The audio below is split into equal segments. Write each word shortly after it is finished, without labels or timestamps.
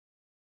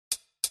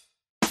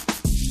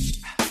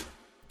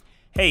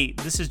Hey,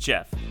 this is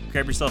Jeff.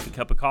 Grab yourself a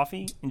cup of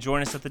coffee and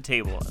join us at the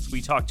table as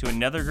we talk to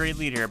another great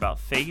leader about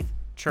faith,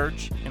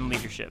 church, and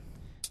leadership.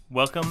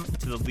 Welcome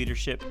to the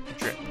Leadership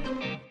Drip.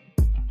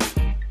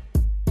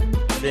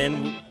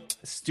 Then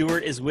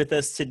Stuart is with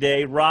us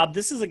today. Rob,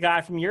 this is a guy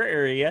from your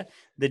area,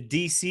 the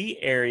D.C.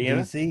 area.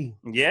 D.C.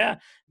 Yeah.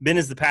 Ben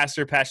is the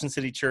pastor of Passion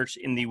City Church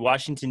in the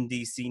Washington,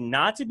 D.C.,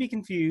 not to be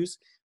confused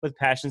with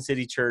Passion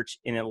City Church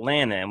in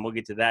Atlanta, and we'll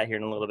get to that here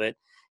in a little bit.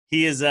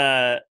 He is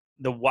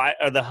the wife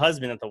or the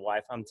husband of the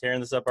wife. I'm tearing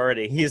this up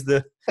already. He is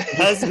the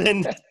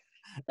husband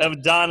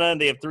of Donna.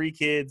 They have 3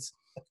 kids,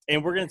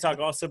 and we're going to talk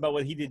also about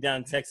what he did down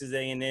in Texas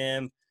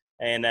A&M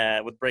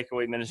and with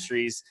Breakaway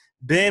Ministries.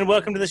 Ben,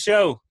 welcome to the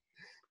show.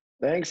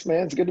 Thanks,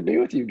 man. It's good to be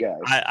with you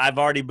guys. I've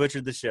already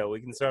butchered the show. We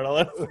can start all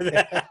over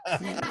that.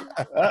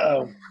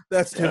 Uh-oh.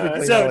 That's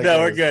typically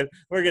we're good.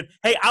 We're good.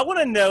 Hey, I want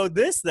to know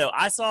this, though.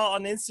 I saw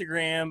on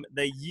Instagram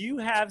that you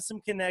have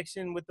some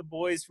connection with the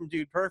boys from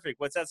Dude Perfect.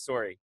 What's that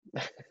story?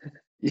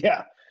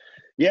 Yeah,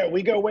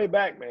 we go way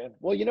back, man.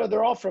 Well,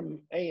 they're all from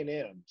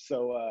A&M.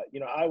 So,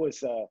 I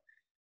was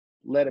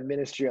led a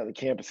ministry on the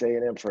campus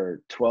A&M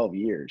for 12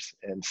 years.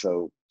 And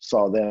so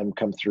saw them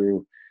come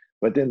through.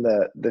 But then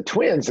the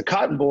twins, the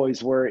Cotton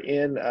Boys, were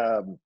in,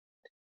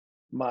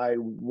 my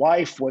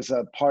wife was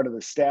a part of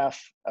the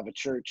staff of a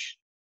church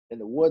in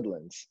the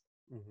Woodlands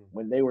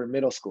when they were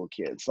middle school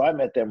kids. So I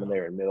met them when they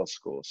were in middle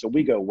school. So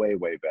we go way,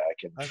 way back,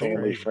 and That's family,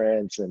 amazing.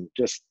 friends, and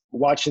just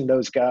watching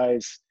those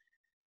guys.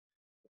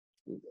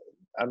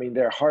 I mean,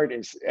 their heart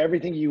is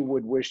everything you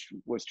would wish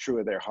was true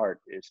of their heart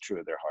is true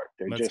of their heart.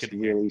 They're That's just good.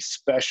 really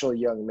special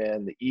young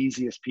men, the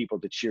easiest people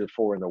to cheer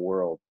for in the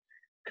world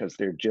because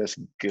they're just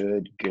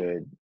good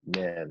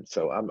men.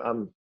 So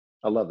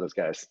I love those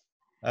guys.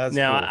 That's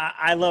Now,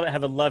 cool. I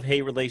have a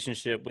love-hate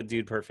relationship with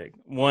Dude Perfect.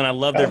 One, I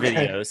love their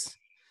videos.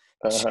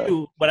 Uh-huh.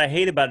 2, what I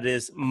hate about it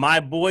is my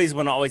boys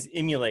want to always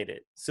emulate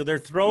it. So they're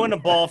throwing a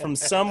ball from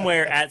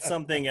somewhere at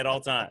something at all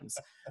times.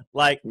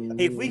 Like,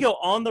 hey, if we go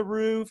on the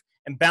roof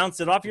and bounce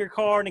it off your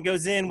car and it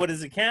goes in, what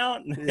does it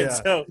count?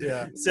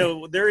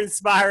 So they're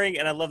inspiring,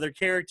 and I love their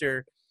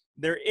character.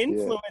 Their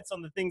influence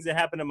on the things that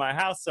happen in my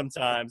house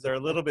sometimes are a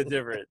little bit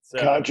different. So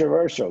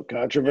Controversial.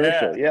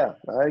 Yeah,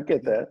 I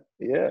get that.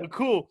 Yeah. well,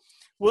 cool.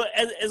 Well,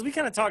 as we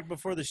kind of talked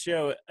before the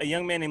show, a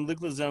young man named Luke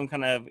Lazone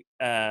kind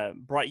of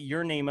brought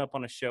your name up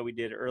on a show we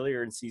did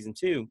earlier in season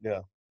 2. Yeah.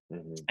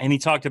 Mm-hmm. And he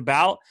talked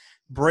about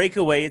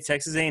Breakaway at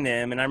Texas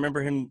A&M. And I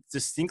remember him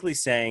distinctly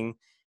saying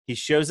he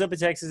shows up at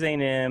Texas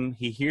A&M.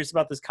 He hears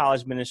about this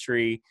college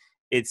ministry.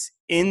 It's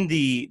in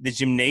the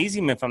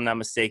gymnasium, if I'm not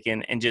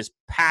mistaken, and just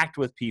packed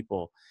with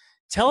people.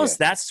 Tell us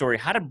that story.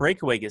 How did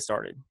Breakaway get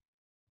started?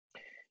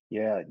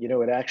 Yeah,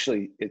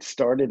 it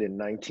started in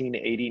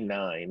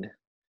 1989.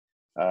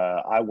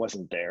 I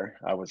wasn't there.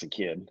 I was a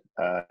kid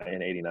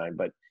in 89,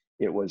 but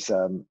it was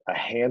a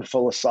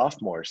handful of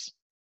sophomores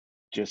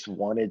just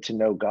wanted to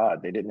know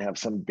God. They didn't have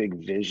some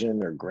big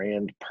vision or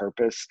grand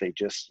purpose. They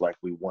just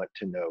we want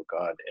to know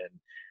God, and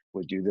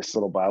would do this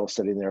little Bible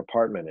study in their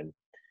apartment and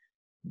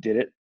did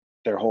it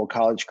their whole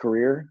college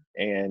career.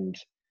 And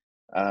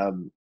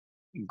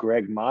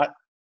Greg Mott,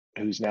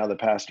 who's now the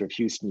pastor of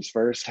Houston's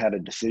First, had a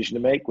decision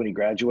to make when he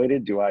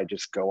graduated. Do I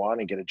just go on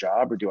and get a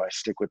job, or do I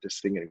stick with this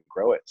thing and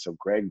grow it? So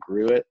Greg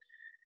grew it.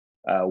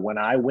 When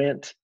I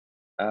went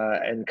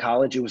in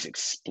college, it was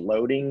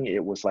exploding.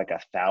 It was like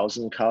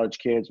 1,000 college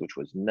kids, which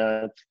was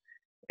nuts.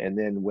 And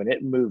then when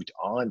it moved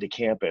on to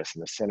campus,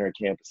 in the center of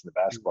campus, in the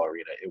basketball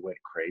arena, it went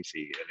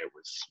crazy. And it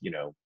was,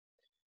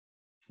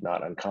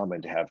 not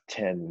uncommon to have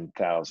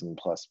 10,000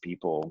 plus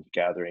people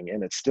gathering,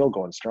 and it's still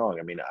going strong.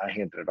 I mean, I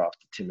handed it off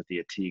to Timothy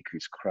Ateek,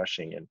 who's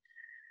crushing. And,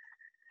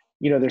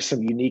 there's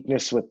some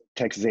uniqueness with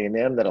Texas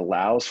A&M that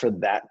allows for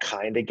that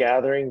kind of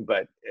gathering,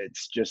 but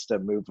it's just a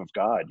move of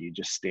God. You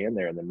just stand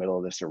there in the middle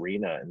of this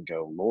arena and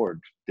go, Lord,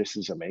 this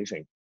is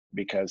amazing,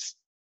 because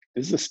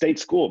this is a state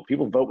school.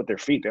 People vote with their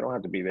feet. They don't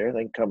have to be there.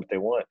 They can come if they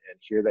want. And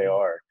here they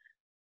are,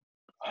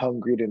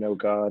 hungry to know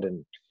God.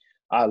 And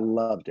I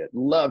loved it.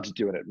 Loved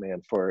doing it,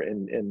 man.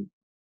 And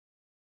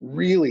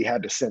really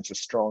had to sense a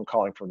strong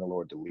calling from the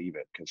Lord to leave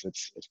it, because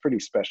it's pretty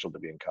special to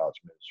be in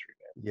college ministry,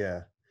 man.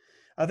 Yeah.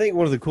 I think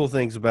one of the cool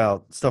things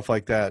about stuff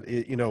like that,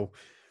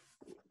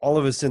 all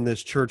of us in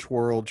this church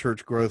world,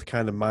 church growth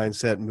kind of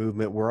mindset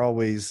movement, we're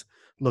always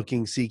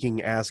looking,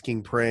 seeking,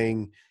 asking,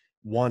 praying,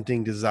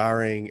 wanting,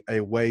 desiring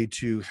a way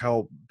to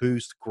help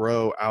boost,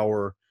 grow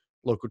our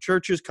local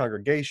churches,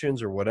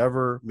 congregations, or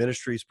whatever,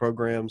 ministries,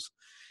 programs.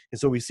 And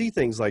so we see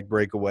things like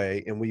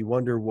Breakaway, and we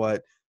wonder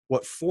what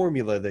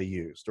formula they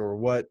used or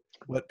what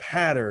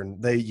pattern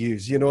they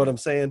use. You know what I'm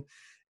saying?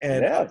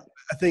 And I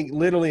think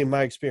literally in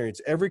my experience,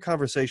 every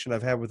conversation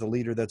I've had with a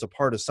leader that's a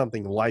part of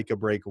something like a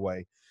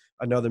Breakaway,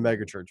 another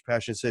megachurch,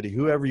 Passion City,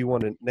 whoever you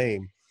want to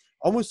name,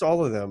 almost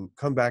all of them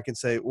come back and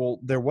say, well,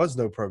 there was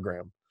no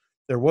program.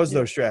 There was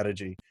no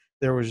strategy.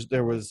 There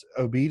was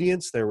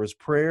obedience. There was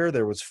prayer.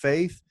 There was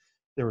faith.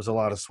 There was a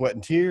lot of sweat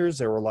and tears.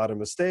 There were a lot of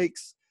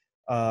mistakes.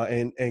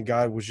 And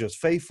God was just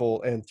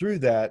faithful. And through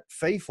that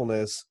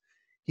faithfulness,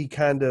 he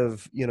kind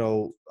of,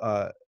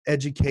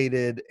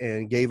 educated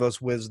and gave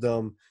us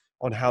wisdom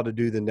on how to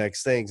do the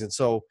next things. And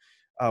so,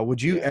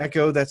 would you Yeah.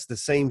 echo that's the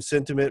same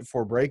sentiment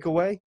for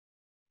Breakaway?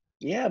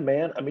 Yeah,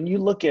 man. I mean, you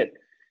look at,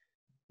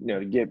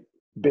 to get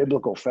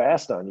biblical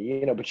fast on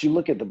you, but you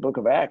look at the book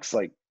of Acts,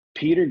 like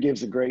Peter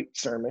gives a great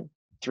sermon,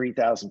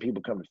 3,000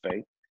 people come to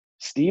faith.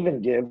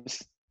 Stephen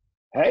gives,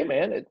 hey,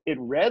 man, it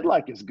read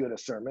like as good a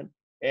sermon,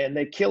 and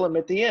they kill him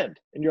at the end.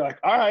 And you're like,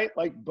 all right,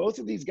 like both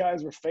of these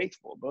guys were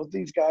faithful. Both of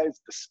these guys,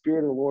 the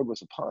Spirit of the Lord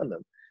was upon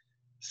them.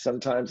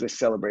 Sometimes they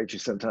celebrate you,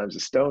 sometimes they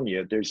stone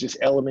you. There's just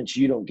elements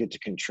you don't get to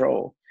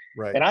control.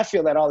 Right. And I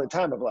feel that all the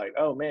time of like,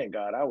 oh man,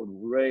 God, I would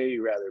way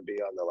rather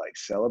be on the like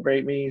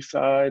celebrate me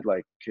side.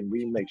 Like, can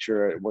we make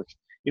sure it works?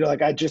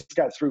 Like I just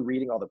got through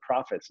reading all the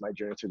prophets, my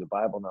journey through the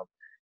Bible now.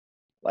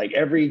 Like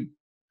every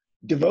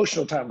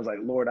devotional time was like,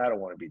 Lord, I don't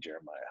want to be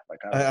Jeremiah. Like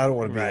I don't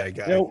want to be Right.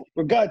 that guy.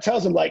 where God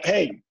tells him like,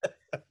 hey,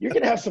 you're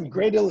gonna have some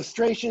great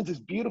illustrations, it's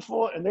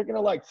beautiful, and they're gonna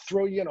like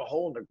throw you in a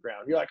hole in the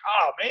ground. You're like,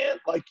 oh man,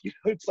 like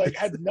it's like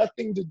had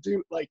nothing to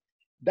do, like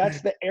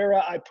that's the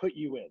era I put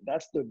you in.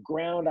 That's the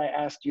ground I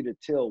asked you to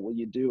till. Will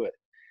you do it?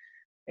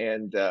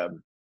 And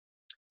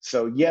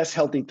so yes,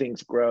 healthy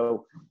things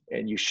grow,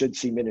 and you should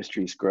see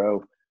ministries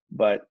grow,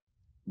 but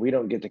we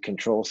don't get to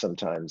control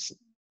sometimes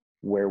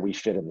where we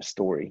fit in the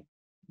story.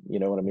 You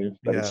know what I mean?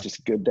 But it's Yeah.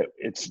 just good that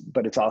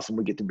it's awesome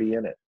we get to be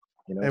in it.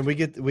 And we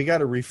got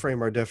to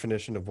reframe our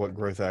definition of what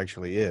growth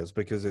actually is,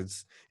 because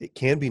it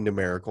can be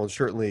numerical, and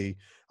certainly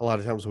a lot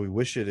of times we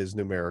wish it is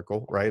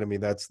numerical, right? I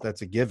mean,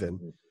 that's a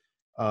given.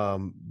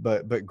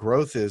 But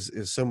growth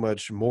is so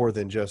much more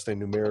than just a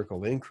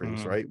numerical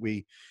increase, right?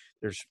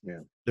 There's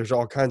there's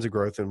all kinds of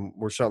growth, and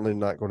we're certainly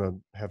not going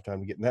to have time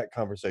to get in that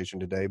conversation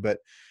today. But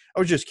I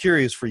was just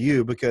curious for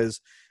you,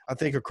 because I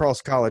think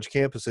across college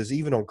campuses,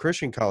 even on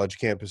Christian college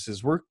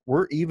campuses,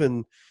 we're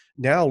even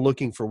now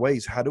looking for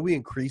ways, how do we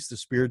increase the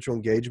spiritual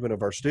engagement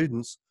of our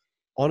students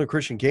on a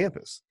Christian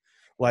campus?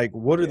 Like,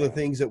 what are the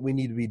things that we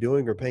need to be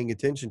doing or paying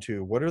attention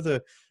to? What are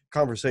the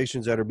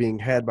conversations that are being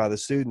had by the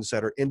students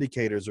that are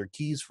indicators or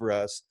keys for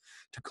us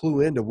to clue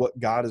into what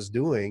God is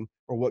doing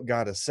or what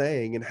God is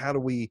saying, and how do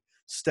we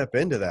step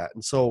into that?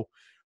 And so,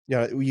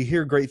 you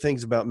hear great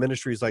things about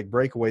ministries like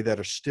Breakaway that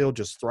are still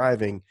just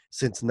thriving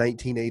since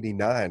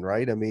 1989,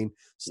 right? I mean,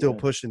 still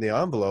pushing the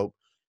envelope.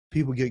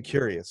 People get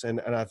curious,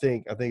 and I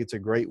think it's a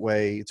great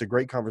way. It's a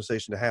great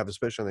conversation to have,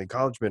 especially in the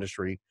college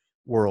ministry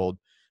world,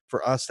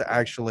 for us to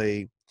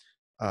actually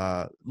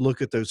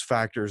look at those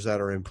factors that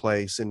are in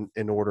place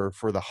in order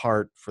for the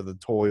heart, for the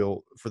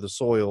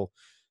soil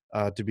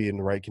to be in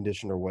the right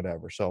condition or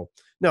whatever. So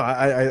no,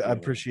 I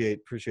appreciate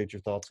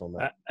your thoughts on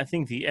that. I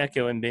think the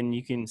echo, and Ben,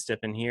 you can step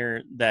in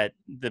here, that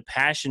the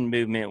passion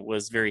movement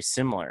was very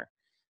similar.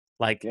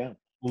 Like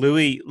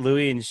Louis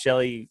and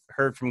Shelley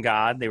heard from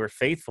God. They were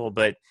faithful,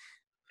 but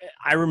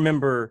I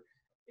remember,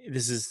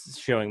 this is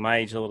showing my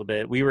age a little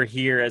bit, we were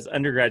here as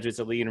undergraduates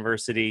at Lee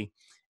University,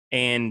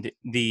 and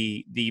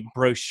the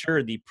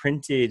brochure, the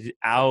printed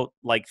out,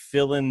 like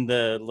fill in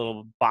the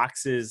little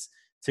boxes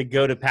to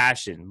go to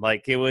Passion.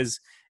 Like it was,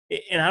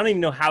 and I don't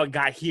even know how it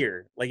got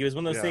here. Like it was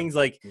one of those things,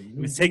 like it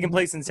was taking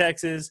place in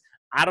Texas.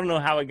 I don't know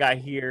how it got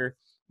here,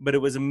 but it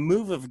was a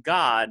move of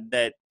God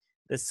that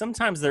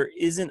sometimes there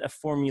isn't a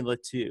formula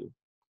to.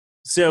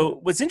 So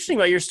what's interesting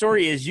about your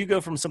story is you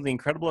go from something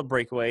incredible at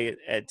Breakaway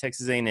at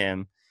Texas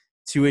A&M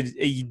to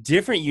a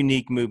different,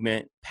 unique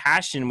movement,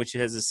 Passion, which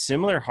has a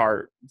similar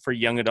heart for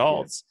young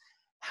adults.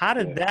 How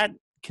did that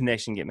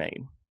connection get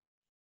made?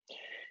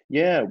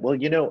 Yeah, well,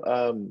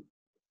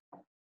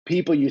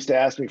 people used to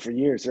ask me for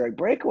years, they're like,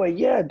 Breakaway,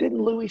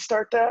 didn't Louis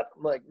start that?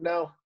 I'm like,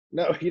 no,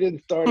 he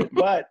didn't start it.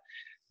 But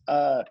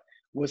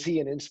was he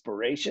an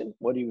inspiration,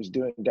 what he was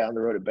doing down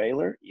the road at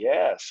Baylor?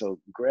 Yeah, so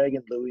Greg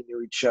and Louis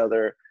knew each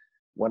other.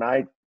 When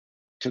I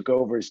took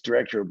over as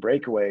director of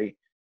Breakaway,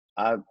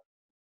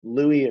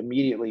 Louis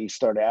immediately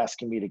started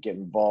asking me to get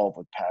involved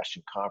with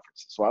Passion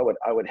conferences. So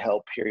I would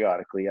help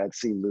periodically. I'd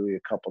see Louis a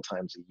couple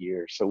times a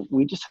year. So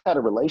we just had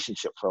a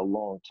relationship for a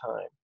long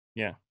time.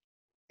 Yeah.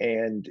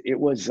 And it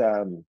was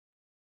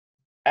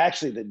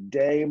actually the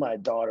day my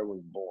daughter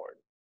was born.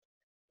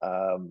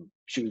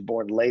 She was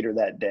born later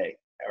that day.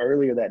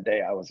 Earlier that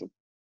day, I was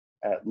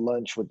at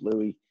lunch with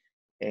Louis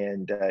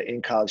and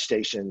in College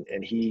Station,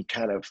 and he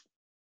kind of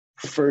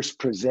first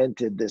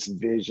presented this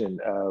vision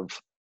of,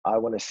 I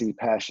want to see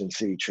Passion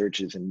City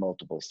churches in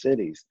multiple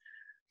cities.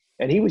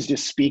 And he was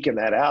just speaking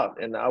that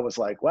out. And I was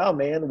like, wow,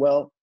 man,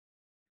 well,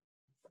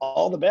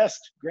 all the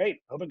best. Great.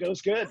 Hope it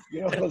goes good.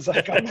 I was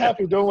like, I'm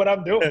happy doing what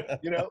I'm doing,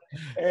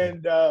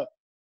 and,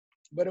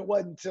 but it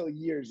wasn't until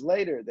years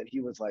later that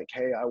he was like,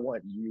 hey, I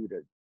want you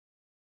to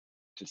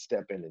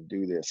step in and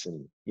do this.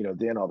 And,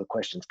 then all the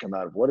questions come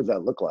out of, what does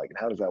that look like? And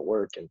how does that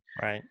work? And,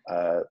 right.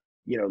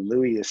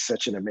 Louis is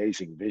such an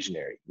amazing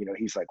visionary.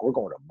 He's like, we're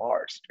going to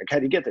Mars. Like, how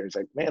do you get there? He's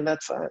like, man,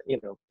 that's,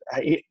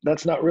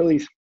 that's not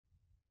really,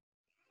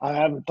 I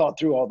haven't thought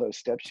through all those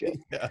steps yet.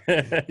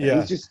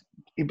 Yeah.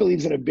 He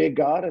believes in a big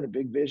God and a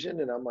big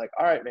vision. And I'm like,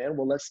 all right, man,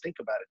 well, let's think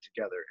about it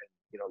together.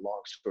 And,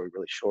 long story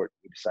really short,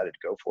 we decided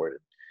to go for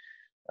it.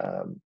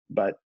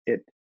 But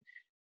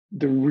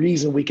the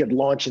reason we could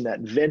launch in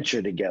that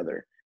venture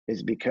together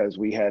is because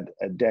we had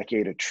a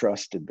decade of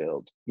trust to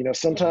build.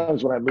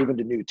 Sometimes when I move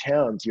into new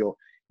towns, you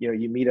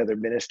meet other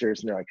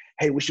ministers and they're like,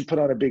 hey, we should put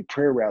on a big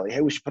prayer rally.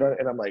 Hey, we should put on,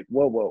 and I'm like,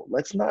 whoa,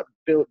 let's not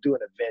do an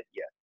event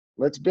yet.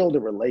 Let's build a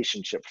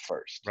relationship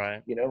first.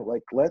 Right.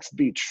 Like, let's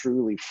be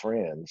truly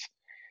friends.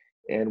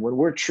 And when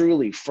we're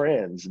truly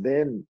friends,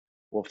 then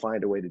we'll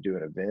find a way to do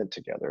an event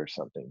together or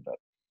something.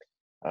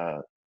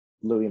 But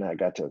Louis and I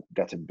got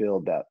to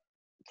build that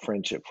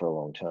friendship for a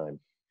long time.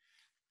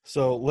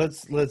 So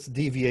let's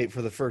deviate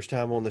for the first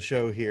time on the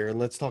show here, and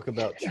let's talk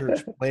about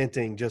church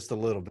planting just a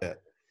little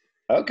bit.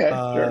 Okay,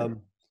 sure.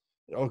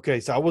 Okay,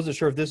 so I wasn't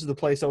sure if this is the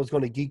place I was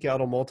going to geek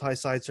out on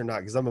multi-sites or not,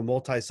 because I'm a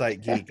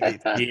multi-site geek.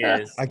 He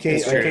is. I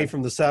came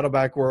from the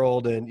Saddleback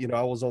world, and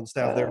I was on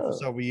staff there for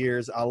several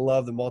years. I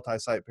love the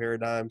multi-site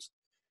paradigms,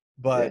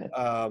 but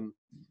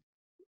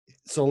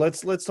so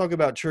let's talk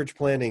about church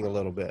planting a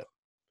little bit,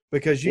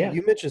 because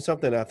you mentioned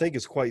something I think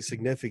is quite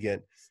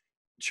significant.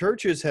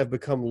 Churches have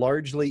become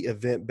largely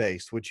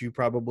event-based, which you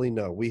probably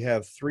know. We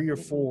have 3 or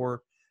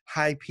 4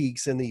 high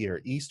peaks in the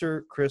year: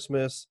 Easter,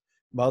 Christmas,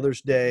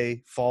 Mother's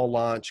Day, fall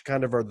launch,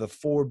 kind of are the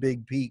 4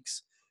 big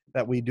peaks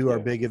that we do our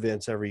big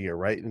events every year,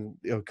 right? And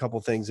a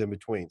couple things in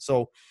between.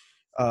 So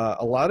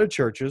a lot of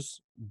churches,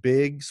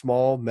 big,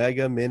 small,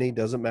 mega, mini,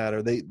 doesn't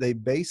matter. They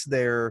base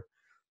their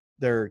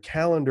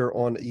calendar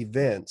on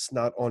events,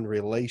 not on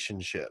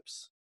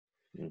relationships.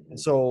 And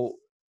so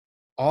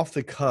off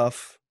the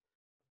cuff,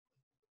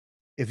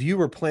 if you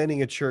were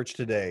planning a church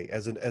today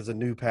as a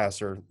new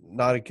pastor,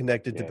 not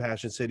connected to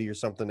Passion City or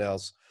something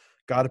else,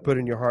 got to put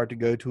in your heart to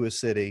go to a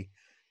city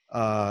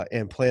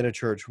and plant a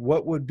church,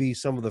 what would be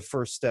some of the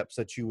first steps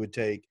that you would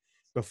take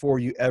before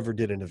you ever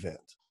did an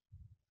event?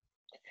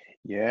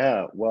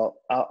 Yeah, well,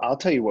 I'll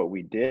tell you what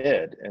we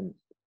did, and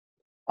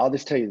I'll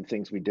just tell you the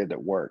things we did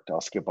that worked.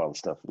 I'll skip all the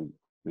stuff we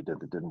did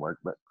that didn't work.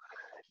 But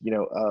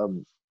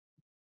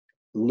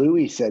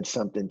Louis said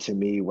something to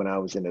me when I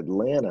was in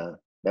Atlanta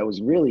that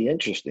was really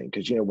interesting,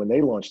 because when they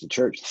launched the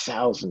church,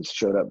 thousands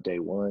showed up day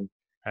one.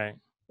 Right.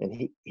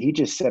 And he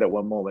just said at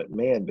one moment,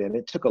 man, Ben,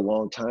 it took a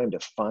long time to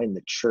find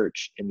the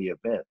church in the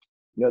event.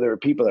 There were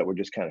people that were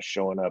just kind of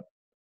showing up.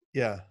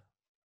 Yeah.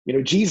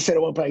 Jesus said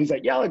at one point, he's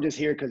like, y'all are just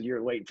here because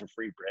you're waiting for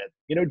free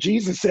bread.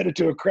 Jesus said it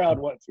to a crowd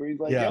once where he's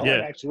like, y'all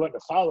aren't actually wanting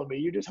to follow me.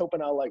 You're just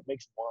hoping I'll like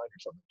make some wine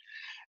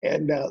or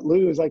something. And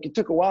Lou was like, it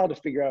took a while to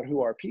figure out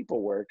who our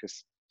people were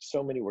because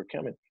so many were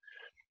coming.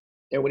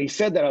 And when he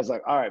said that, I was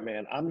like, all right,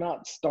 man, I'm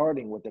not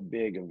starting with a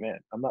big event.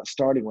 I'm not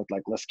starting with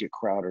like, let's get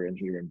Crowder in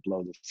here and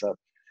blow this up.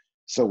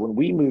 So when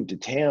we moved to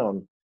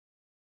town,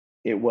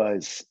 it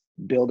was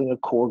building a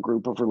core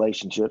group of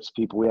relationships,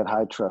 people we had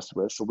high trust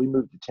with. So we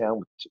moved to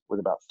town with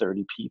about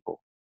 30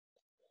 people.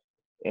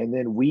 And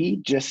then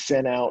we just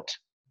sent out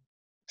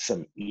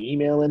some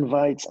email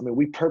invites. I mean,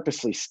 we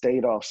purposely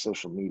stayed off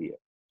social media.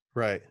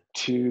 Right.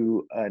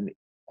 To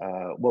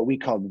what we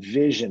called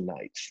vision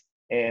nights.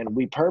 And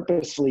we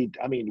purposely,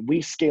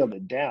 we scaled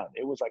it down.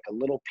 It was like a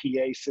little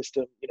PA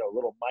system, a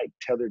little mic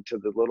tethered to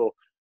the little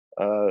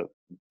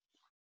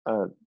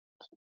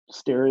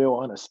stereo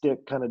on a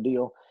stick kind of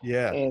deal.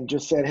 Yeah. And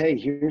just said, hey,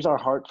 here's our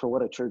heart for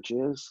what a church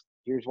is.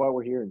 Here's why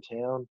we're here in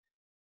town.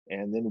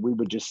 And then we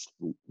would just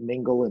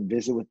mingle and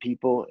visit with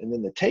people. And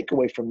then the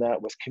takeaway from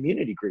that was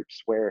community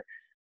groups where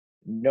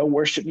no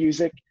worship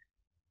music,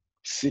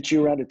 sit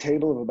you around a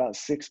table of about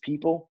 6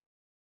 people.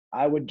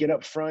 I would get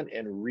up front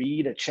and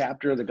read a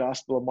chapter of the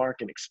Gospel of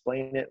Mark and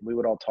explain it. And we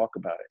would all talk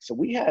about it. So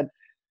we had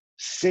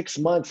 6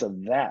 months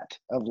of that,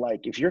 of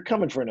like, if you're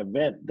coming for an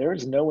event,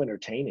 there's no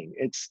entertaining.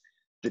 It's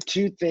the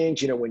 2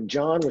 things, when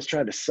John was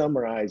trying to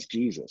summarize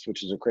Jesus,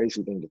 which is a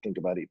crazy thing to think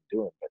about even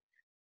doing, but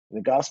in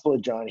the Gospel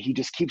of John, he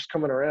just keeps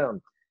coming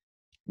around.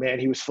 Man,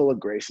 he was full of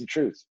grace and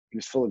truth. He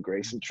was full of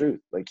grace and truth.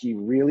 Like, he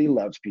really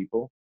loves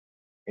people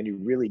and he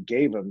really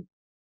gave them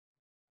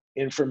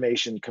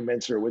information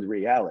commensurate with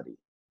reality.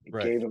 It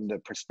gave them the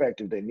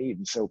perspective they need.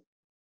 And so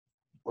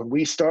when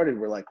we started,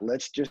 we're like,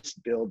 let's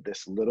just build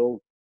this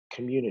little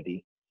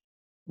community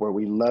where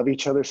we love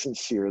each other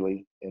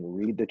sincerely and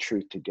read the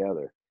truth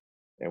together.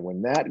 And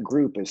when that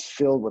group is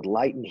filled with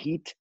light and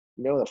heat,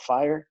 the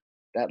fire,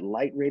 that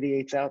light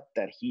radiates out,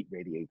 that heat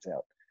radiates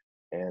out.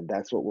 And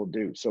that's what we'll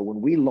do. So when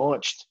we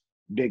launched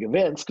big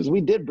events, because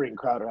we did bring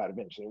Crowder out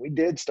eventually, we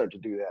did start to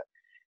do that.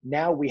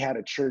 Now we had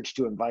a church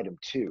to invite him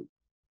to.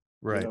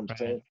 Right. You know what I'm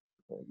saying?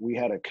 We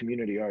had a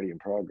community already in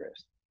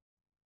progress.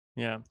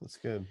 Yeah, that's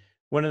good.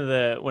 One of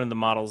the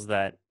models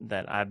that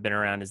I've been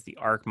around is the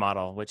ARC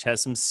model, which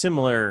has some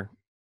similar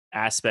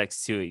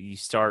aspects to it. You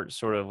start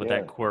sort of with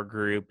that core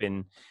group,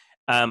 and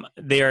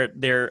they're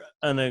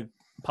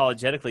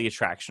unapologetically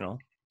attractional.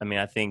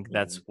 I think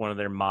that's one of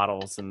their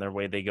models and their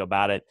way they go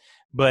about it.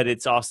 But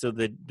it's also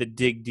the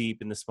dig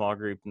deep in the small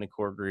group and the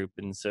core group,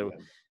 and so.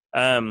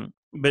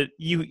 But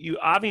you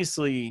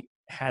obviously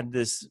had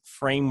this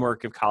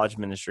framework of college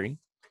ministry,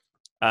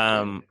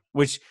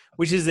 which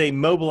is a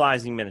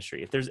mobilizing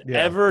ministry. If there's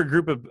ever a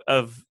group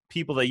of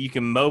people that you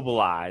can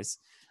mobilize,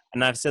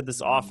 and I've said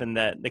this often,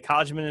 that the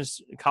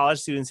college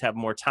students have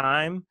more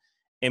time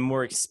and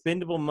more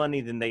expendable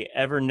money than they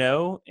ever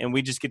know, and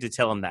we just get to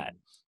tell them that.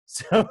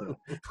 So,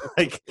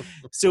 like,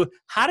 so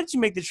how did you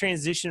make the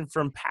transition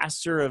from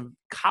pastor of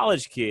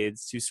college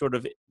kids to sort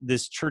of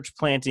this church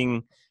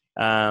planting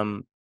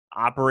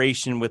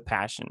operation with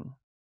passion?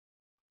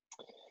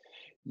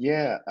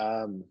 Yeah.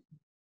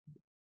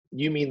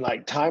 You mean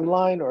like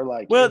timeline or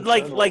like Well,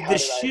 internally? like How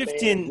did I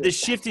manage the it?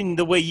 shift in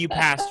the way you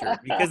pastor,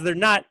 because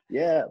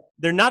Yeah.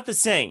 they're not the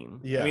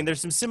same. I Yeah. mean, there's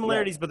some No.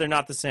 similarities, but they're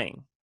not the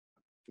same.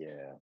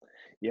 Yeah.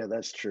 Yeah,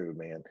 that's true,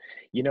 man.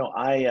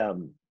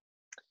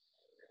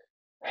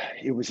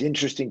 It was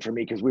interesting for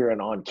me because we were an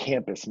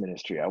on-campus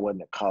ministry. I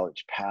wasn't a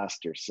college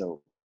pastor.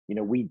 So,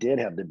 we did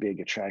have the big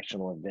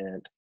attractional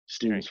event. Right.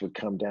 Students would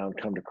come down,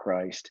 come to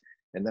Christ.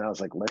 And then I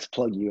was like, let's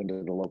plug you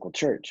into the local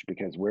church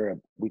because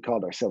we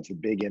called ourselves the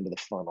big end of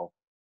the funnel.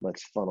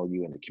 Let's funnel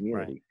you into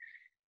community.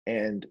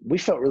 And we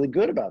felt really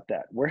good about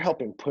that. We're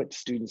helping put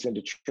students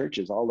into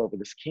churches all over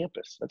this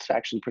campus. That's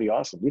actually pretty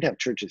awesome. We'd have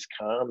churches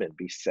come and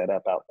be set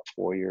up out in the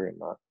foyer and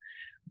not.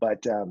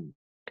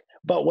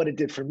 But what it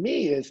did for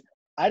me is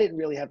I didn't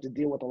really have to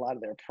deal with a lot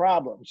of their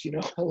problems.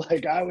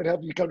 Like I would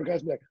have you come to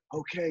guys and be like,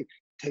 okay,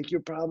 take your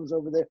problems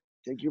over there,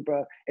 take your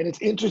problem. And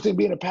it's interesting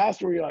being a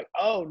pastor where you're like,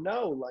 oh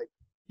no, like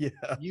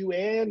you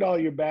and all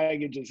your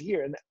baggage is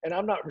here. And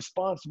I'm not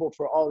responsible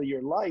for all of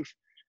your life,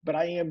 but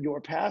I am your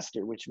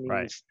pastor, which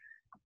means,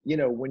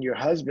 when your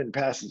husband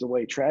passes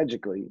away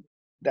tragically,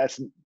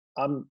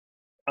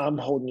 I'm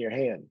holding your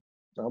hand.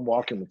 I'm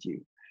walking with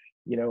you,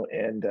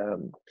 and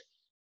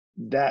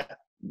that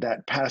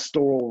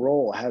pastoral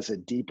role has a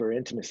deeper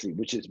intimacy,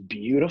 which is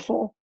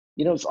beautiful.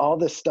 It's all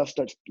this stuff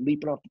starts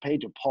leaping off the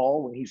page of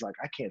Paul when he's like,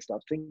 I can't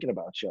stop thinking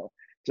about y'all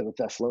to the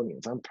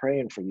Thessalonians. I'm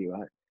praying for you.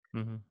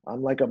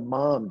 I'm like a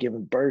mom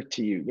giving birth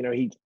to you.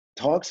 He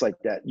talks like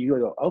that. You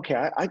go, okay,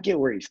 I get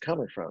where he's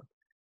coming from,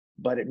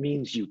 but it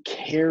means you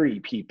carry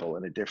people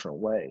in a different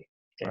way,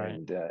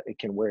 and it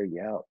can wear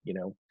you out,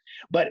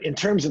 But in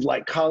terms of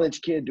like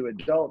college kid to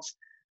adults,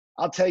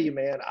 I'll tell you,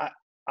 man,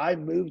 I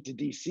moved to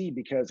DC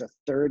because a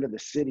third of the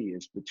city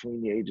is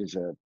between the ages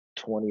of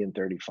 20 and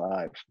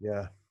 35.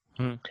 Yeah.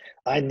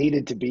 I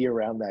needed to be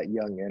around that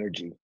young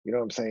energy. You know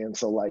what I'm saying?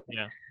 So like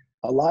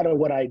a lot of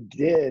what I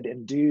did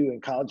and do in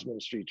college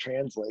ministry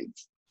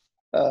translates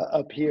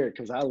up here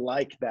because I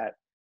like that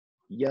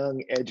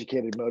young,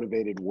 educated,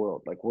 motivated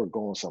world. Like we're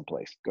going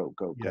someplace. Go,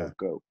 go, go,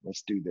 go.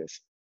 Let's do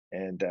this.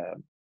 And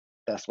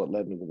that's what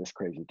led me to this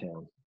crazy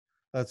town.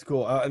 That's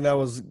cool. And I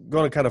was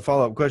going to kind of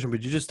follow up question,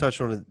 but you just touched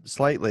on it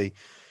slightly.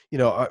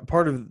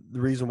 Part of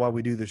the reason why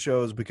we do the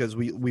show is because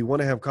we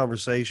want to have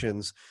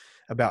conversations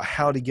about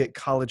how to get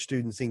college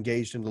students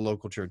engaged in the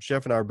local church.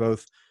 Jeff and I are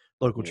both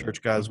local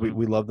church guys.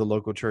 We love the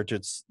local church.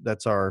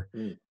 That's our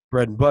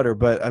bread and butter.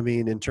 But I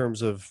mean, in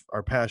terms of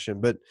our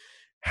passion, but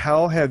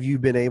how have you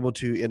been able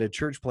to, in a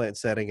church plant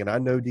setting, and I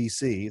know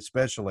DC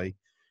especially,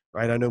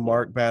 right? I know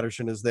Mark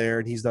Batterson is there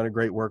and he's done a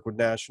great work with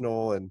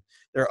National, and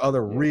there are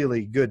other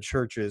really good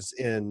churches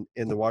in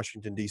the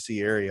Washington,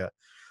 D.C. area.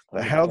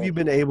 But how have you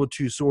been able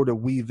to sort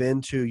of weave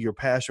into your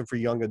passion for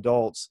young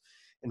adults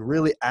and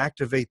really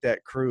activate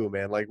that crew,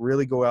 man? Like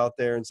really go out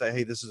there and say,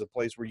 hey, this is a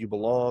place where you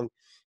belong,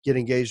 get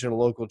engaged in a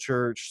local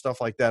church,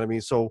 stuff like that. I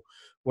mean, so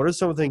what are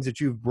some of the things that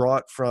you've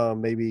brought from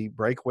maybe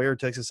Breakaway or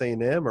Texas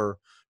A&M, or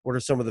what are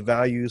some of the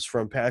values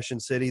from Passion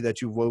City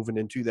that you've woven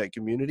into that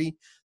community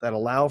that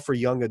allow for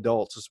young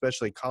adults,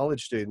 especially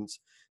college students,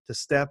 to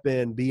step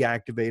in, be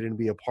activated, and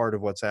be a part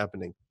of what's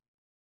happening?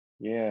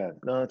 Yeah,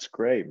 no, it's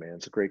great, man.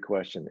 It's a great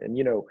question. And,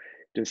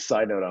 just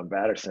side note on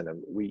Batterson,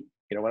 and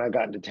when I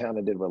got into town,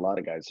 I did with a lot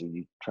of guys who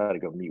you try to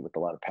go meet with a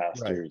lot of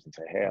pastors and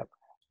say, hey,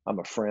 I'm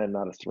a friend,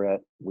 not a threat.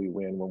 We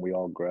win when we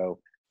all grow.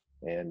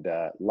 And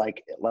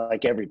like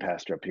every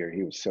pastor up here,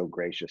 he was so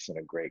gracious and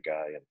a great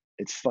guy. And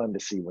it's fun to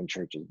see when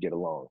churches get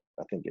along.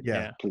 I think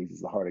it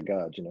pleases the heart of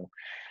God,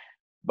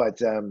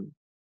 But,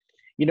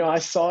 I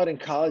saw it in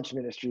college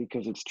ministry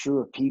because it's true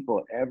of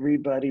people.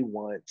 Everybody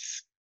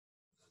wants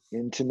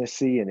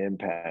intimacy and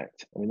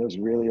impact. I mean, those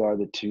really are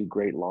the two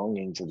great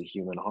longings of the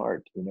human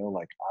heart.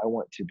 Like I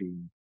want to be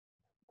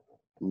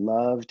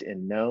loved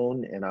and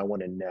known, and I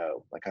want to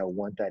know. Like I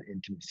want that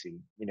intimacy,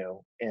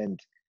 and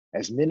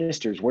as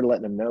ministers, we're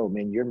letting them know,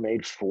 man, you're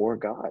made for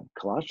God.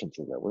 Colossians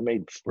says that we're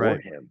made for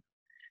him.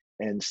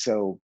 And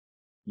so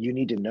you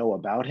need to know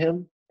about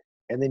him.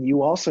 And then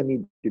you also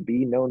need to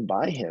be known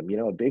by him.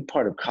 A big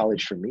part of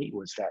college for me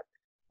was that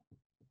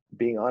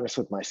being honest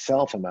with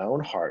myself and my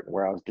own heart,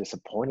 where I was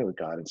disappointed with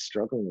God and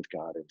struggling with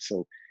God. And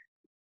so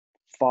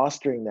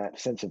fostering that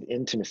sense of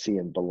intimacy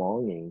and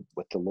belonging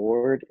with the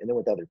Lord and then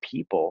with other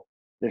people,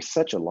 there's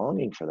such a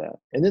longing for that.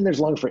 And then there's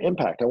longing for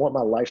impact. I want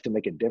my life to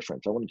make a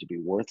difference. I want it to be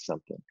worth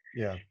something.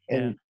 Yeah.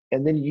 And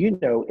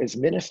then, as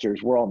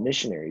ministers, we're all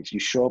missionaries. You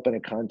show up in a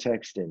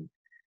context and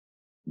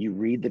you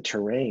read the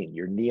terrain.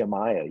 You're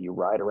Nehemiah. You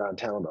ride around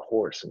town on a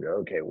horse and go,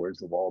 okay, where's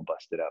the wall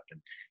busted up?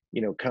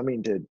 And,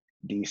 coming to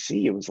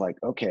DC, it was like,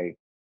 okay,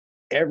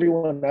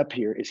 everyone up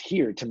here is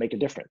here to make a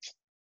difference.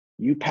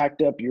 You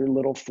packed up your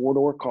little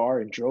 4-door car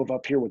and drove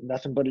up here with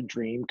nothing but a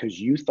dream because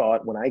you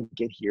thought when I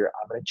get here,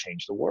 I'm going to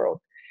change the world.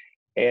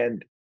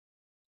 And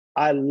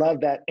I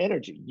love that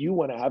energy. You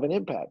want to have an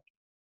impact.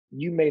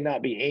 You may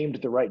not be aimed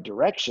the right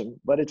direction,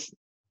 but it's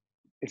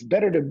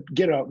better to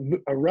get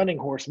a running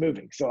horse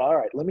moving. So, all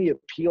right, let me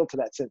appeal to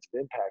that sense of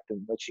impact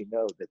and let you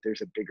know that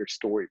there's a bigger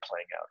story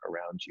playing out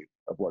around you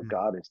of what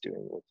God is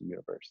doing with the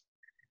universe.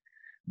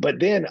 But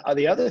then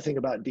the other thing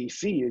about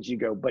DC is you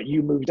go, but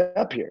you moved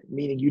up here,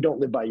 meaning you don't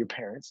live by your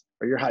parents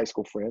or your high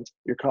school friends,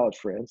 your college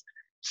friends.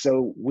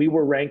 So we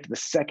were ranked the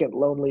second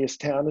loneliest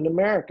town in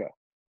America,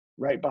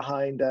 right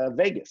behind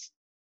Vegas.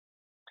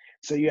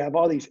 So you have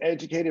all these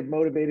educated,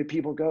 motivated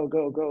people go,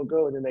 go, go,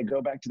 go, and then they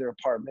go back to their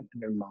apartment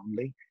and they're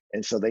lonely.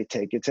 And so they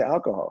take it to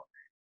alcohol.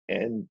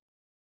 And,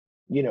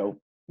 you know,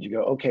 you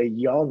go, okay,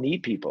 y'all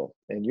need people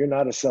and you're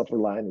not as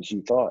self-reliant as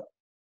you thought.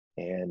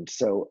 And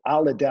so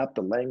I'll adapt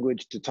the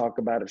language to talk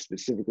about it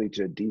specifically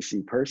to a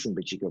DC person,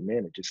 but you go,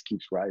 man, it just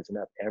keeps rising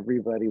up.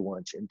 Everybody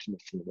wants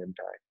intimacy and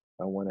impact.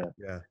 I want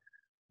to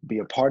be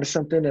a part of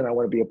something and I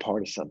want to be a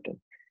part of something.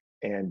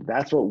 And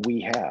that's what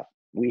we have.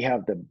 We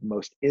have the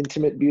most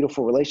intimate,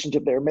 beautiful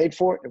relationship they're made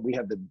for, and we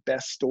have the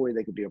best story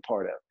they could be a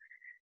part of.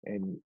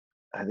 And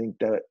I think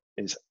that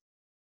is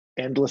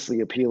endlessly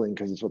appealing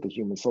because it's what the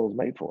human soul is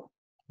made for,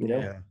 you know?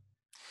 Yeah.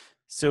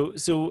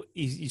 So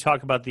you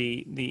talk about the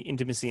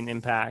intimacy and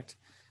impact,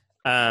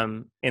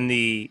 and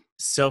the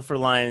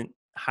self-reliant,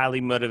 highly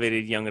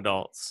motivated young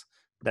adults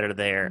that are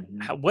there.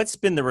 Mm-hmm. What's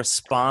been the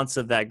response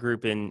of that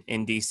group in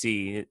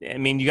DC? I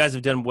mean, you guys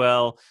have done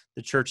well.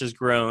 The church has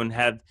grown.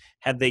 Have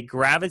they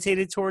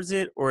gravitated towards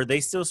it, or are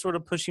they still sort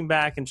of pushing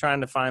back and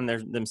trying to find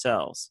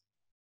themselves?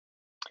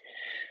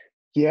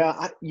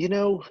 Yeah,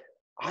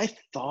 I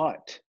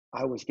thought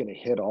I was going to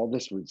hit all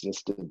this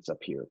resistance up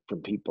here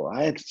from people.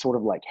 I had sort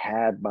of like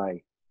had my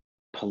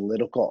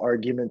political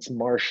arguments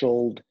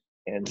marshaled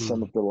and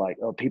some of the like,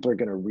 oh, people are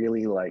going to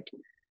really like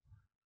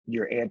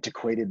your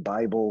antiquated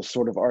Bible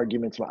sort of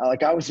arguments.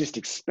 Like I was just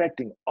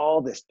expecting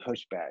all this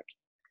pushback,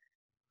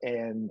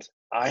 and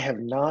I have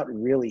not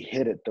really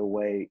hit it the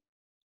way.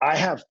 I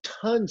have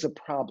tons of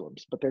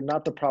problems, but they're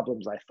not the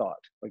problems I thought.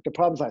 Like the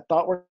problems I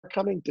thought were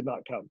coming did not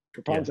come.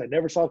 The problems I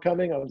never saw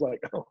coming, I was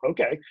like, oh,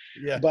 okay.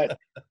 Yeah. But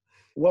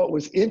what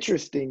was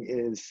interesting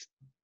is,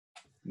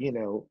 you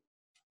know,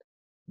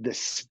 the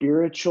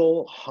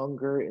spiritual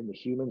hunger in the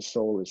human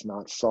soul is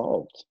not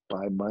solved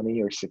by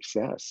money or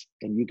success.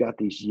 And you got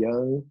these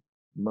young,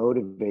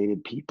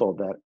 motivated people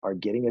that are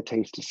getting a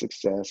taste of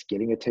success,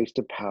 getting a taste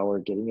of power,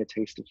 getting a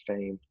taste of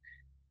fame,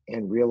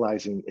 and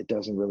realizing it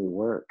doesn't really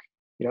work.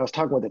 You know, I was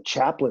talking with a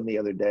chaplain the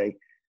other day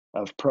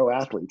of pro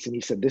athletes, and he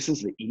said this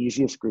is the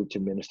easiest group to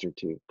minister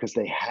to because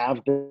they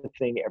have the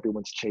thing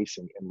everyone's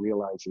chasing and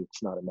realizing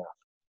it's not enough.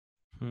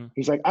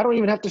 He's like, I don't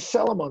even have to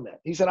sell them on that.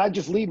 He said, I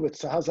just lead with,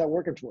 so how's that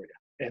working for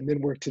you? And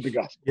then work to the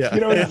gospel. Yeah. You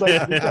know, he's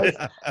like,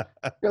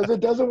 because it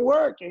doesn't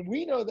work. And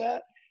we know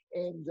that.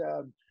 And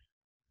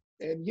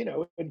you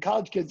know, and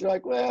college kids are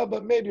like, well,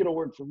 but maybe it'll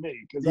work for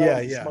me because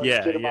I was the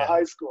smartest kid in my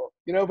high school.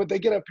 You know, but they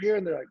get up here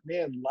and they're like,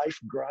 man, life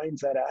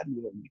grinds that out of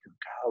you. And you go,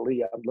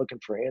 golly, I'm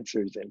looking for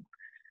answers. And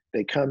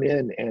they come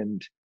in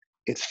and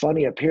it's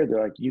funny up here.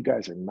 They're like, you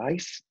guys are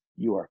nice.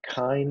 You are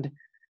kind.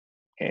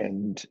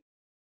 And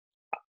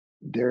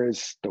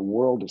the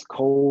world is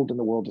cold and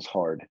the world is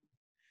hard.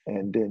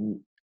 And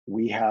then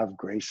we have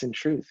grace and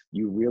truth.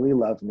 You really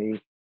love me.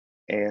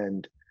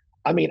 And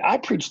I mean, I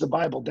preach the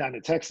Bible down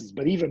in Texas,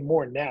 but even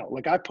more now.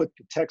 Like I put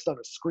the text on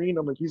a screen.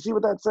 I'm like, you see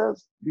what that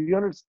says? Do you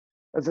understand?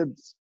 I said,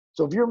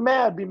 so if you're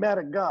mad, be mad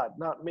at God,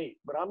 not me.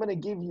 But I'm going to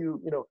give you,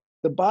 you know,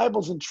 the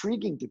Bible's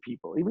intriguing to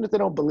people, even if they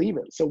don't believe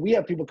it. So we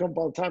have people come up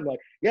all the time like,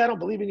 yeah, I don't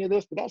believe any of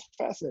this, but that's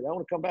fascinating. I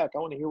want to come back. I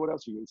want to hear what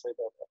else you're going to say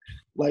about that.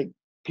 Like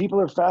people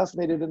are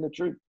fascinated in the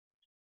truth.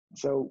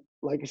 So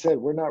like I said,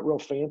 we're not real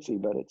fancy,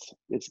 but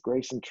it's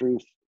grace and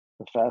truth,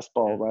 the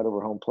fastball right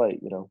over home plate,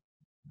 you know.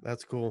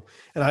 That's cool.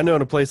 And I know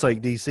in a place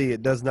like DC,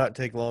 it does not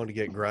take long to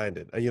get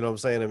grinded. You know what I'm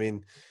saying? I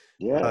mean,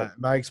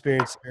 my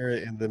experience there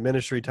in the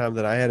ministry time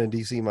that I had in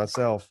DC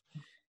myself,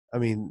 I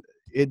mean,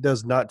 it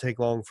does not take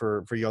long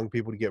for young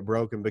people to get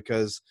broken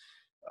because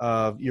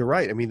you're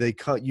right. I mean,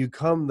 you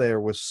come there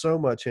with so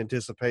much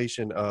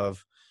anticipation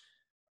of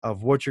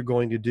what you're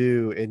going to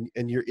do,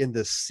 and you're in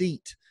the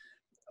seat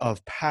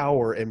of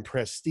power and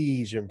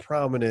prestige and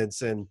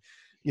prominence, and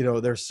you know,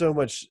 there's so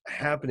much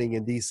happening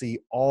in DC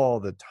all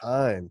the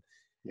time.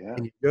 Yeah.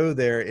 And you go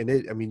there and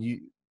I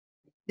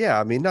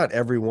mean, not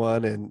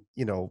everyone, and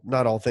you know,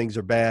 not all things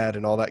are bad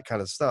and all that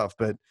kind of stuff,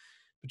 but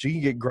you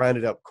can get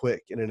grinded up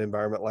quick in an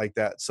environment like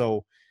that.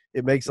 So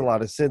it makes a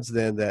lot of sense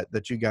then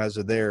that you guys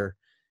are there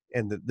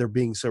and that they're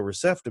being so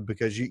receptive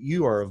because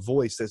you are a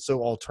voice that's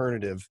so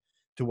alternative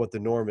to what the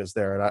norm is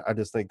there. And I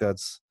just think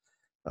that's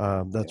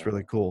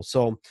really cool.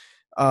 So,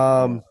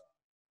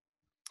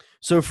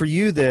 so for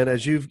you then,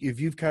 if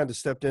you've kind of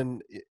stepped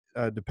in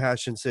to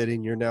Passion City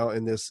and you're now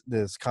in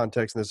this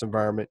context, in this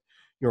environment,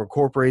 you're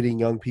incorporating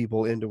young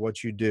people into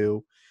what you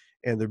do,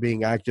 and they're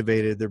being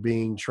activated, they're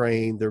being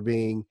trained, they're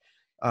being,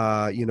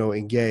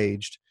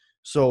 engaged.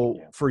 So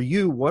for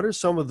you, what are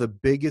some of the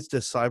biggest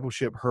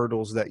discipleship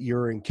hurdles that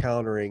you're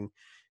encountering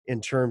in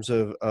terms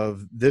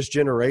of this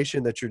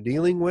generation that you're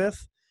dealing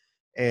with,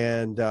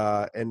 and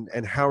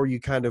how are you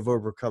kind of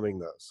overcoming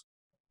those?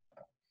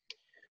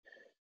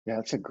 Yeah,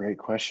 that's a great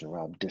question,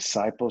 Rob.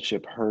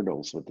 Discipleship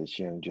hurdles with this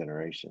young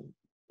generation.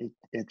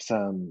 It's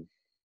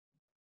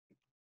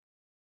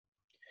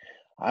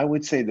I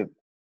would say the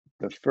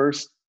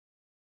first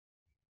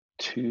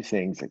two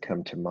things that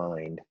come to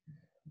mind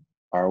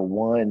are,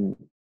 one,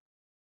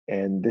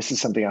 and this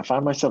is something I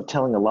find myself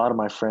telling a lot of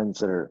my friends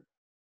that are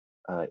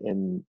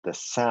in the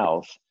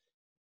South,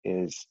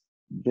 is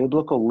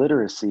biblical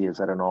literacy is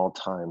at an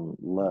all-time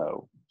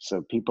low.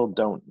 So people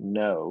don't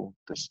know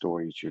the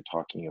stories you're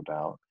talking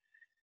about,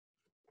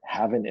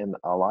 haven't in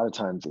a lot of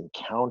times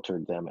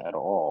encountered them at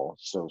all.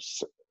 So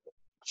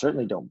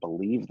certainly don't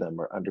believe them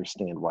or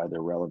understand why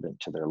they're relevant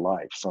to their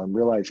life. So I'm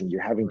realizing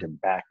you're having to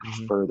back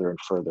further and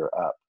further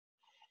up.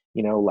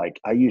 Like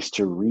I used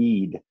to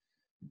read,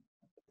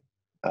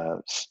 uh,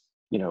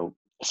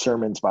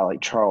 sermons by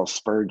like Charles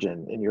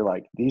Spurgeon, and you're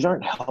like, these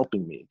aren't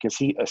helping me, because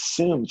he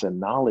assumes a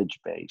knowledge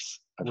base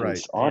of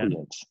his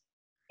audience.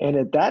 And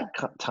at that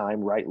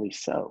time, rightly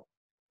so.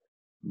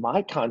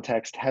 My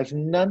context has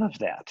none of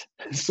that.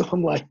 So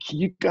I'm like,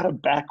 you got to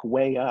back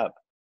way up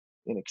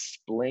in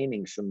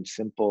explaining some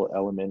simple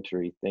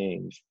elementary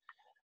things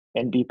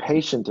and be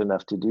patient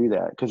enough to do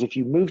that. Because if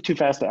you move too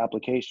fast to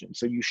application,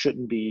 so you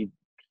shouldn't be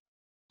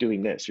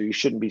doing this, or you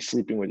shouldn't be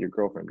sleeping with your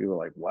girlfriend, people are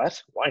like,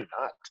 what? Why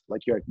not?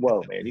 Like, you're like,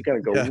 whoa, man, you got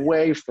to go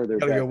way further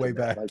back. Go way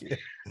back. Like,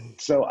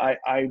 so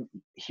I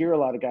hear a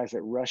lot of guys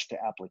that rush to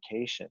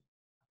application,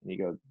 and you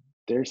go,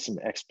 there's some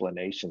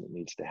explanation that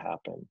needs to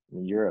happen. I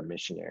mean, you're a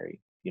missionary,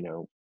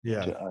 to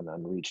an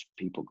unreached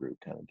people group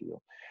kind of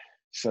deal.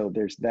 So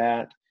there's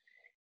that.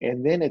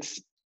 And then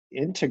it's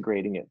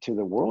integrating it to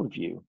the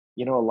worldview.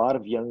 A lot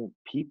of young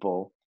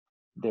people,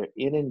 they're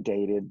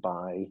inundated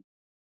by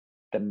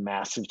the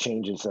massive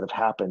changes that have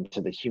happened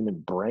to the human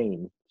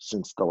brain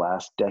since the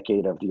last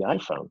decade of the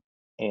iPhone,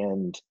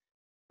 and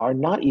are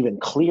not even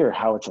clear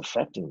how it's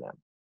affecting them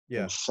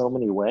in so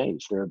many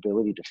ways. Their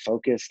ability to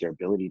focus, their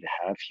ability to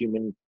have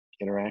human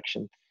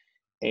interaction.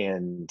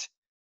 And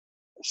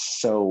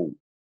so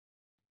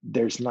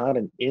there's not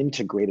an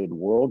integrated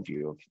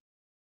worldview of,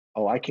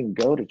 oh, I can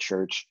go to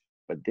church,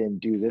 but then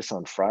do this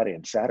on Friday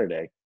and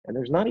Saturday. And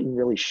there's not even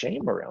really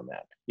shame around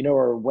that,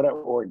 or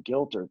whatever, or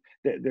guilt, or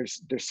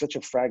there's such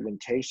a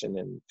fragmentation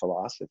in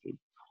philosophy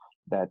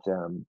that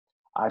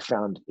I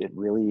found it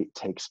really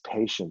takes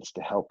patience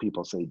to help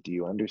people say, do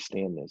you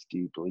understand this? Do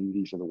you believe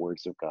these are the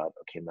words of God?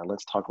 Okay, now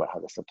let's talk about how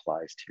this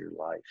applies to your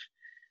life.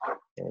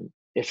 And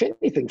if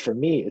anything, for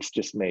me, it's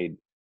just made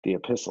the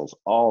epistles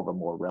all the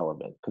more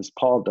relevant, because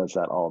Paul does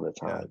that all the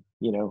time.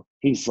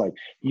 He's like,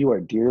 you are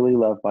dearly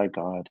loved by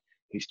God.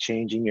 He's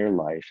changing your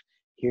life.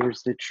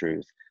 Here's the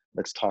truth.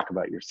 Let's talk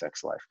about your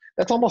sex life.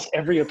 That's almost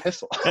every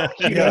epistle.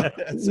 You're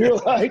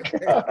like,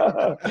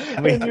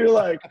 and you're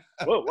like,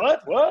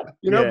 what?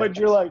 But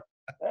you're like,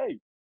 hey.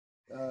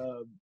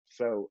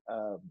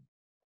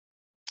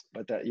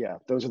 But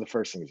those are the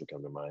first things that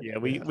come to mind. Yeah,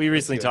 we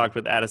recently talked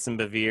with Addison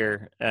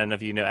Bevere. I don't know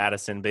if you know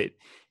Addison, but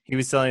he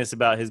was telling us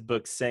about his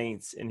book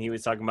Saints, and he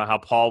was talking about how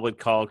Paul would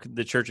call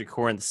the church at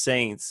Corinth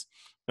saints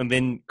and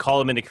then call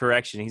them into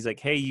correction. He's like,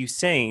 hey, you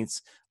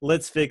saints,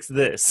 let's fix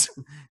this.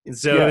 And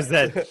so is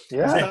that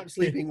stop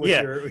sleeping with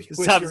your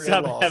stop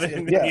in-laws.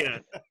 having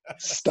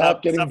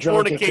stop getting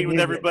drunk, fornicating with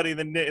everybody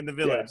in the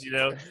village.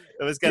 That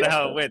was kind of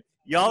how it went.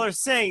 Y'all are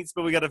saints,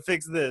 but we got to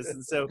fix this.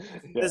 And so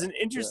there's an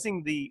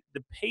interesting the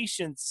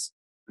patience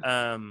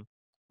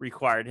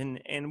required,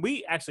 and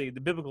we actually, the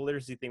biblical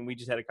literacy thing, we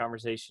just had a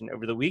conversation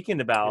over the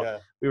weekend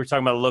about. We were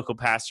talking about a local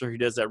pastor who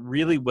does that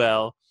really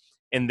well,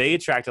 and they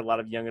attract a lot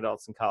of young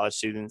adults and college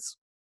students,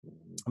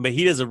 but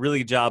he does a really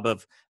good job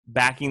of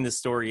backing the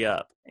story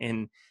up.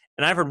 And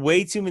I've heard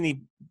way too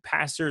many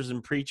pastors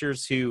and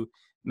preachers who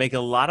make a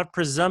lot of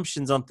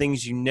presumptions on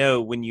things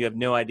when you have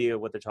no idea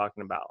what they're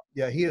talking about.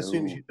 Yeah, he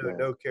assumes you know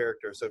no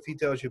character. So if he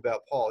tells you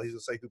about Paul, he's going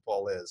to say who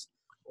Paul is.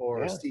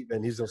 Or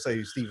Stephen, he's going to say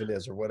who Stephen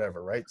is, or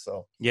whatever, right?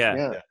 So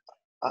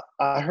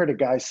I heard a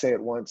guy say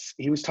it once.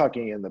 He was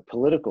talking in the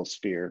political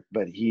sphere,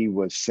 but he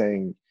was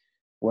saying,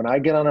 when I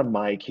get on a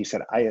mic, he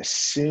said, I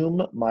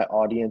assume my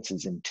audience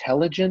is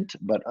intelligent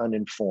but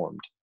uninformed.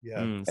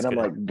 And I'm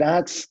like,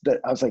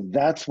 I was like,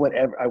 that's what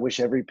I wish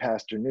every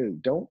pastor knew.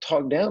 Don't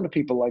talk down to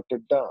people like they're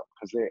dumb,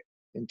 because they're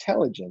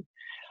intelligent.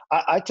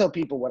 I tell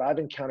people what I've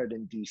encountered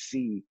in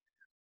DC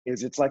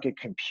is it's like a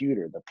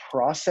computer. The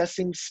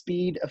processing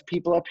speed of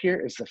people up here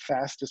is the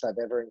fastest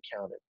I've ever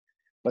encountered,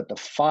 but the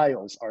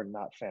files are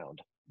not found.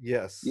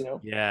 Yes.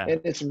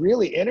 And it's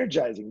really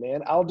energizing,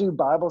 man. I'll do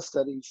Bible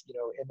studies,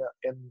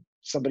 in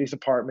somebody's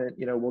apartment.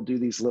 We'll do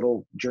these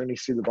little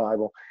journeys through the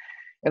Bible,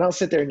 and I'll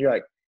sit there, and you're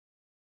like,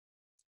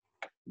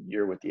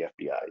 you're with the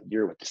FBI,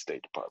 you're with the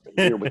State Department,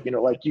 you're with,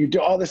 like, you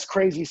do all this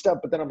crazy stuff,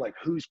 but then I'm like,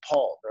 who's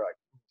Paul? They're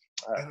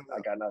like, I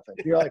got nothing.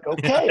 You're like,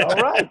 okay, all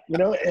right,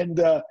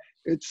 and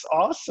it's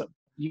awesome.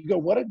 You go,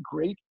 what a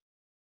great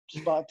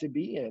spot to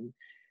be in.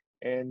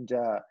 And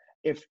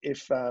if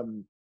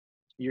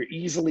you're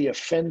easily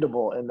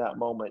offendable in that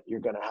moment, you're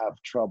going to have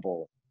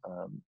trouble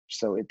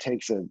So it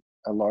takes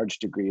a large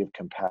degree of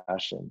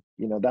compassion.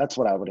 That's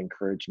what I would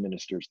encourage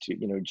ministers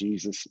to.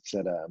 Jesus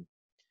said,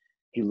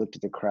 he looked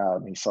at the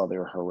crowd and he saw they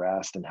were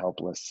harassed and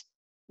helpless,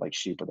 like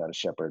sheep without a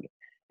shepherd.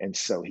 And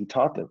so he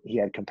taught them, he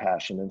had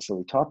compassion. And so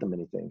he taught them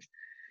many things.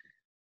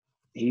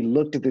 He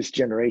looked at this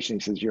generation. He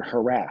says, you're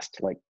harassed.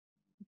 Like,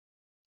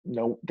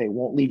 no, they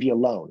won't leave you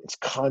alone. It's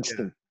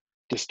constant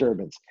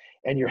disturbance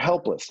and you're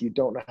helpless. You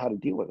don't know how to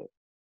deal with it.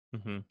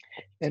 Mm-hmm.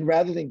 And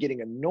rather than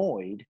getting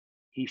annoyed,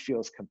 he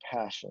feels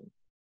compassion.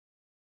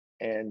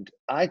 And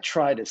I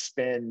try to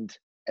spend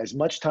as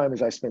much time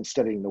as I spend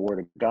studying the Word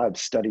of God,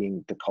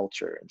 studying the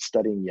culture and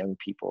studying young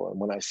people. And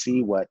when I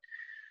see what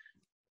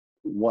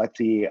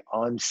the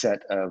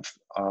onset of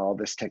all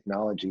this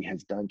technology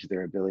has done to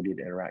their ability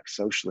to interact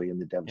socially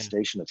and the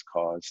devastation it's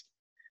caused,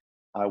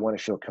 I want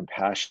to feel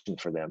compassion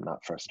for them,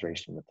 not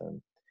frustration with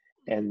them.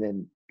 And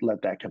then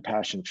let that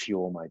compassion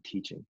fuel my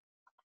teaching.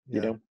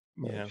 Yeah.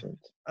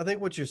 I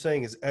think what you're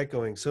saying is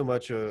echoing so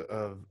much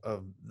of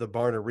the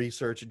Barna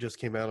research that just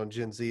came out on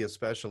Gen Z,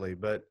 especially.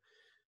 But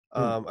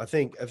I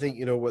think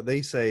what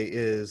they say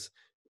is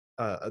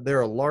there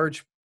are a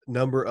large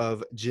number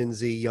of Gen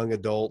Z young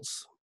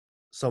adults,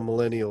 some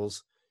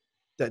millennials,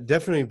 that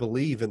definitely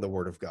believe in the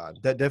Word of God,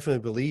 that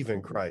definitely believe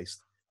in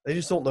Christ. They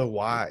just don't know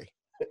why.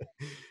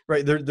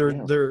 Right?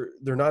 They're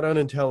not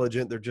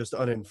unintelligent. They're just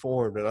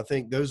uninformed. And I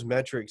think those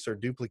metrics are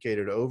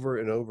duplicated over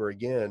and over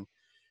again,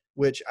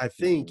 which I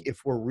think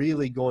if we're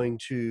really going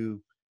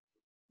to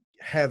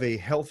have a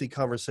healthy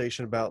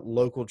conversation about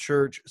local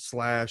church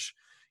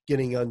 /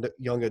 getting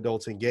young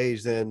adults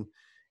engaged, then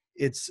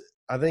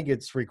I think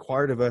it's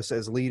required of us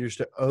as leaders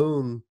to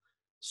own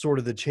sort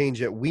of the change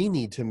that we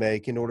need to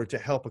make in order to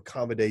help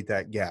accommodate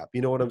that gap.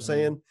 You know what I'm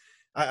saying?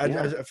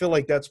 I feel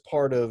like that's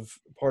part of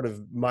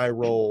my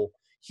role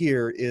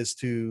here is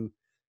to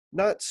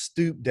not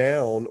stoop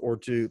down or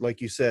to, like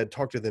you said,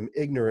 talk to them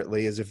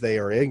ignorantly as if they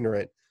are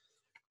ignorant,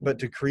 but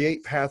to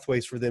create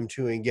pathways for them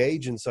to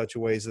engage in such a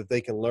ways that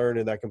they can learn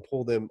and I can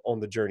pull them on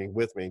the journey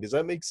with me. Does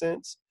that make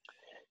sense?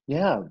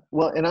 Yeah.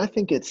 Well, and I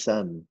think it's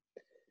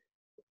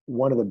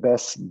one of the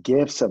best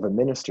gifts of a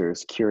minister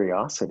is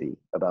curiosity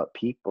about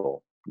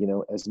people.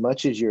 As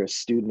much as you're a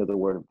student of the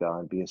Word of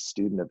God, be a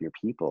student of your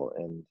people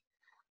and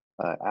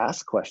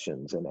ask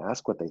questions and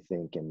ask what they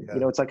think. And,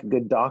 it's like a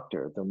good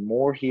doctor. The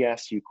more he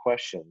asks you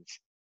questions,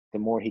 the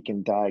more he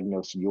can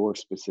diagnose your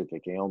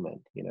specific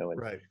ailment, and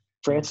Right.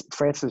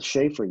 Francis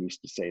Schaeffer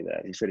used to say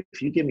that. He said,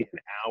 if you give me an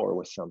hour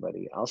with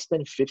somebody, I'll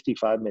spend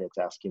 55 minutes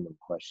asking them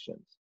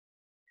questions.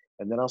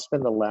 And then I'll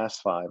spend the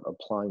last 5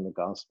 applying the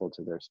gospel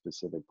to their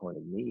specific point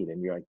of need.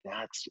 And you're like,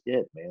 that's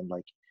it, man.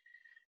 Like,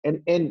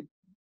 and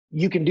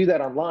you can do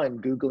that online,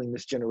 Googling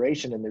this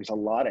generation, and there's a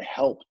lot of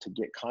help to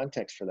get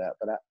context for that.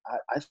 But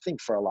I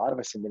think for a lot of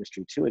us in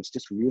ministry too, it's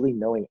just really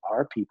knowing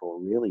our people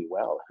really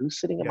well. Who's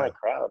sitting in my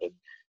crowd, and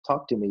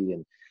talk to me,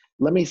 and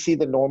let me see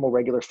the normal,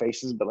 regular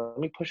faces, but let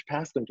me push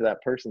past them to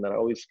that person that I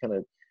always kind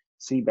of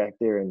see back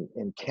there. And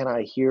can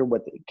I hear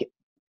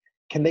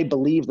can they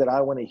believe that I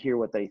want to hear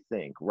what they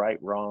think? Right,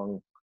 wrong,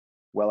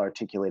 well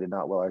articulated,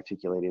 not well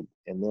articulated.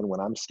 And then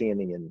when I'm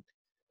standing in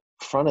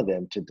front of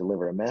them to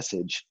deliver a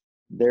message,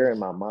 they're in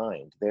my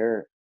mind.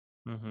 They're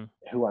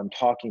who I'm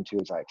talking to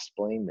as I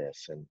explain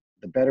this. And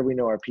the better we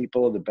know our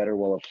people, the better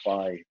we'll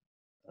apply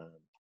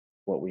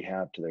what we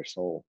have to their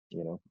soul,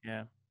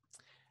 Yeah.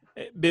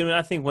 Ben,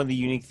 I think one of the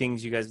unique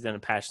things you guys have done in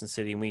Passion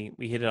City, and we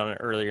hit it on it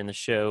earlier in the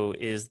show,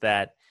 is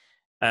that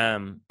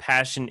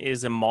Passion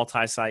is a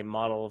multi-site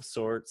model of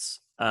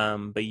sorts,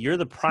 but you're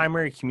the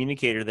primary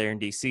communicator there in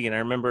DC. And I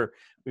remember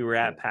we were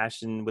at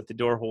Passion with the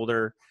door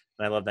holder,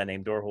 and I love that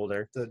name, door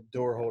holder. The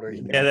door holder.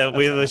 Yeah,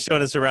 we were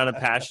showing us around a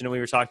Passion, and we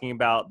were talking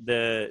about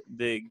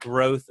the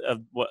growth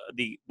of what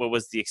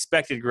was the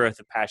expected growth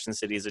of Passion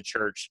City as a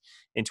church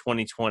in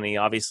 2020.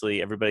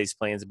 Obviously, everybody's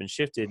plans have been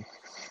shifted.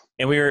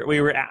 And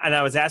and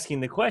I was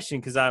asking the question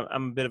because I'm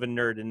a bit of a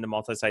nerd in the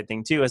multi-site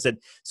thing too. I said,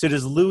 so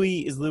is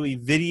Louis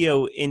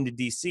video into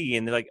DC?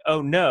 And they're like,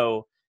 oh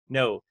no,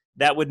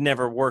 that would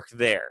never work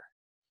there.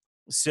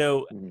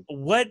 So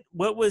what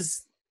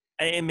was,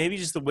 and maybe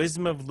just the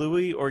wisdom of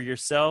Louis or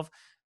yourself,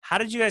 how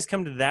did you guys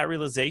come to that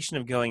realization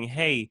of going,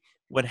 hey,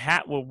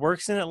 what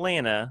works in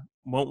Atlanta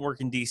won't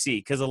work in DC?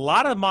 Because a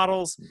lot of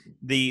models,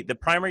 the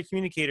primary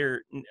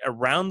communicator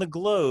around the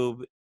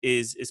globe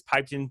is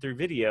piped in through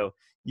video.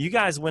 You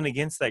guys went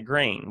against that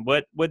grain.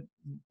 What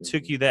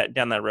took you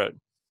down that road?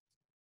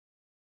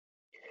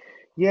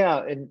 Yeah,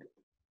 and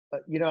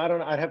I don't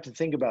know. I'd have to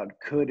think about,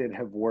 could it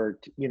have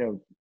worked?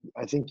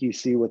 I think you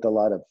see with a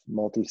lot of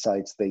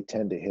multi-sites, they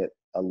tend to hit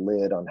a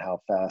lid on how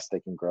fast they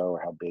can grow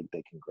or how big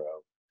they can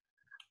grow.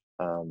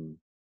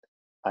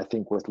 I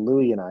think with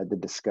Louis and I, the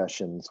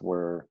discussions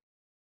were,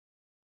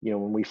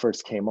 when we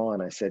first came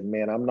on, I said,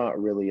 man, I'm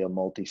not really a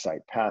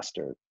multi-site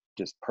pastor,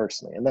 just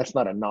personally. And that's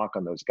not a knock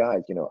on those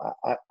guys.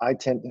 I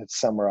tend to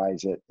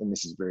summarize it, and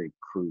this is very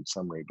crude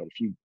summary, but if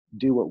you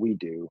do what we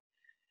do,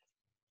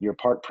 you're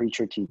part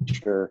preacher,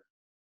 teacher,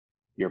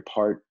 you're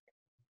part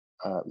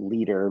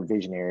leader,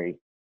 visionary,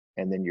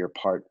 and then you're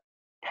part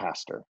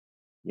pastor.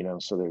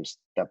 So there's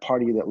that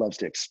part of you that loves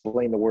to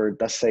explain the word,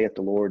 thus saith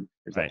the Lord.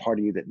 There's that part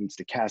of you that needs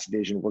to cast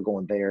vision, we're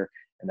going there.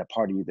 And that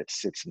part of you that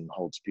sits and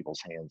holds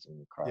people's hands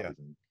and cries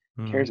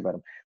and cares about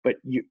them. But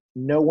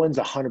no one's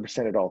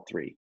 100% at all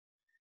three.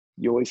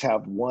 You always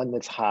have one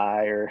that's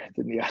higher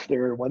than the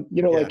other one,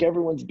 like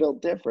everyone's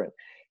built different.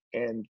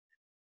 And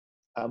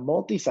a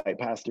multi-site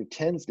pastor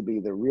tends to be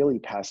the really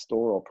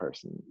pastoral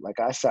person. Like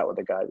I sat with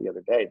a guy the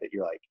other day that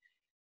you're like,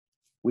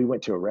 we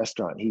went to a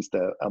restaurant. He's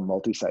a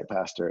multi-site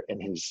pastor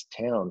in his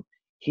town.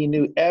 He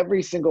knew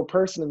every single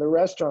person in the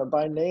restaurant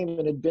by name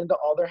and had been to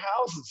all their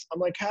houses. I'm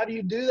like, how do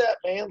you do that,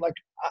 man? Like,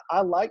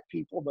 I like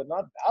people, but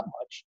not that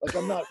much. Like,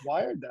 I'm not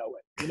wired that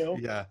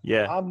way,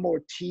 Yeah. I'm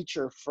more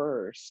teacher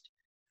first.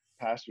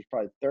 Pastor's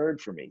probably third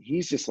for me.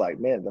 He's just like,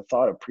 man, the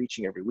thought of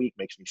preaching every week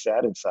makes me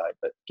sad inside,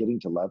 but getting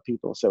to love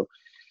people. So,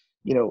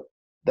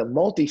 the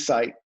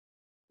multi-site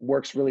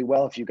works really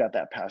well if you've got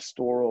that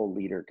pastoral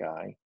leader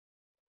guy.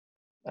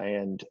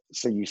 And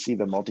so you see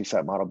the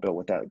multi-site model built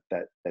with that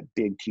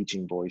big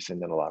teaching voice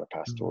and then a lot of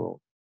pastoral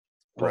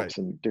folks.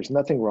 And there's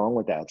nothing wrong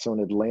with that. So in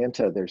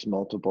Atlanta, there's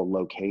multiple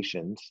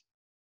locations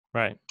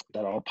that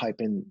all pipe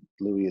in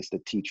Louis as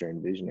the teacher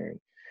and visionary.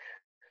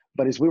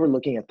 But as we were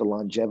looking at the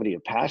longevity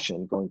of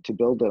Passion, going to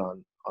build it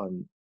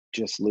on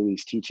just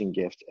Louis' teaching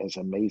gift, as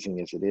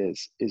amazing as it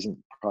is, isn't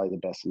probably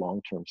the best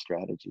long-term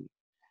strategy.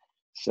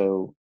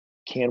 So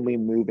can we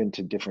move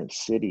into different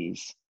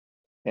cities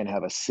and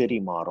have a city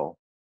model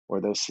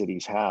where those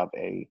cities have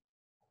a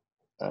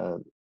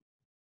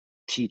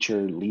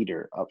teacher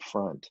leader up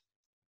front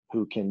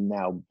who can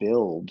now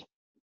build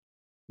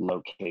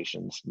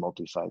locations,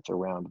 multi-sites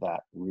around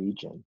that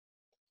region?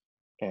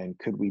 And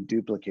could we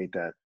duplicate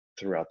that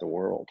throughout the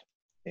world?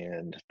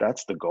 And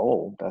that's the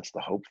goal. That's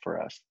the hope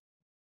for us.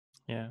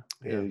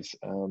 Is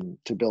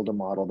to build a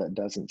model that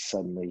doesn't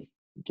suddenly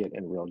get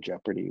in real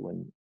jeopardy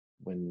when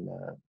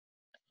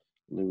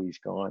Louis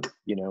gone,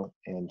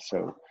 and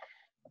so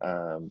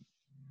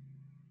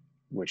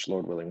which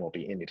Lord willing won't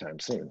be anytime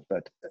soon.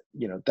 But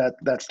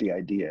that's the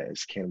idea,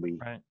 is can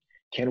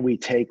we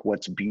take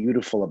what's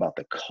beautiful about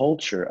the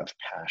culture of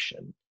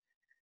Passion,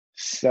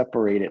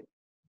 separate it?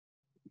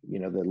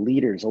 The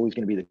leader is always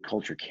going to be the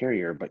culture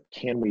carrier, but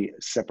can we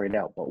separate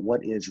out, but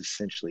what is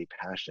essentially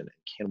Passion,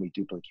 and can we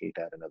duplicate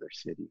that in other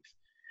cities?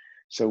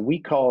 So we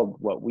called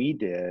what we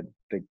did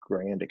the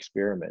grand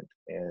experiment,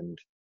 and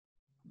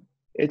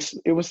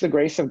it was the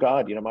grace of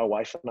God. My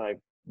wife and I,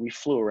 we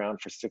flew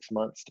around for 6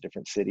 months to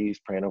different cities,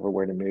 praying over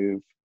where to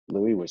move.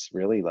 Louis was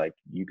really like,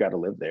 you got to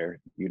live there,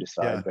 you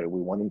decide, but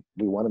we want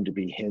them to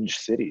be hinge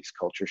cities,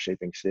 culture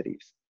shaping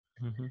cities.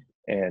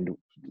 And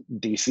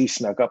DC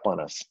snuck up on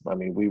us. I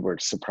mean, we were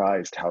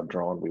surprised how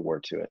drawn we were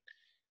to it.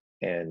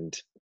 And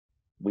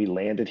we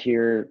landed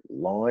here,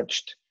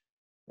 launched.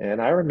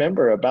 And I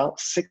remember about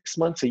 6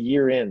 months, a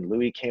year in,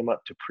 Louis came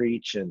up to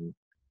preach. And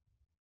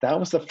that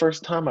was the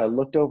first time I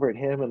looked over at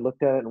him and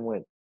looked at it and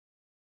went,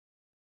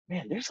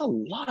 man, there's a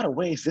lot of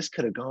ways this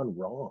could have gone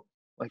wrong.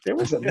 Like, there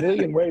was a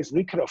million ways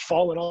we could have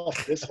fallen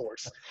off this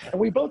horse. And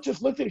we both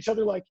just looked at each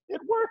other like,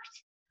 it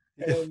worked.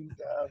 And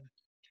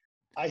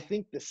I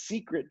think the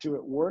secret to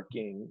it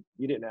working,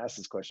 you didn't ask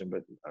this question,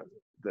 but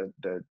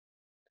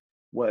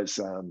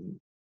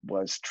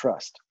was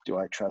trust. Do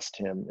I trust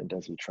him, and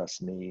does he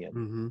trust me?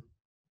 And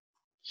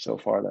so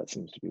far that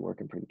seems to be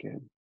working pretty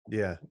good.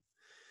 Yeah.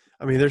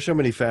 I mean, there's so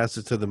many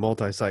facets to the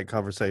multi-site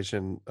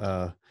conversation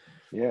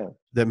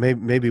that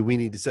maybe we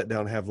need to sit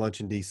down and have lunch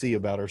in DC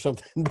about or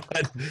something.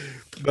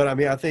 But I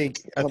mean, I think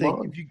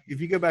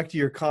if you go back to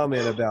your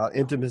comment about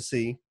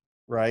intimacy,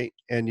 right?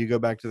 And you go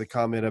back to the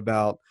comment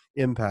about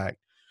impact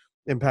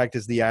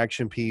is the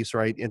action piece,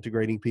 right?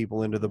 Integrating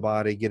people into the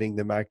body, getting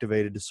them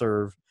activated to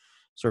serve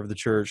the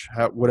church,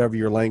 whatever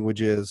your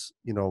language is,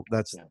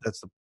 that's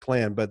the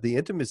plan. But the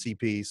intimacy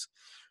piece,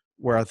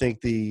 where I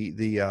think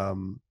the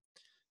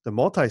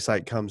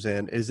multi-site comes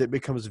in, is it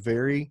becomes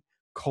very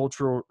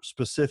cultural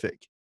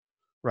specific,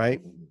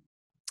 right?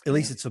 At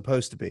least it's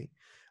supposed to be.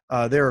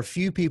 There are a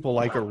few people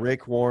like a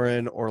Rick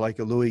Warren or like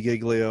a Louis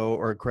Giglio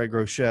or a Craig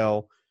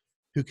Rochelle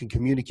who can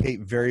communicate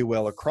very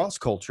well across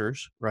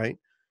cultures, right?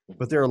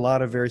 But there are a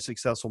lot of very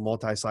successful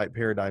multi-site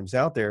paradigms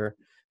out there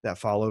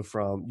that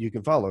you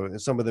can follow.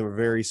 And some of them are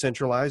very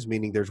centralized,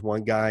 meaning there's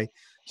one guy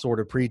sort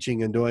of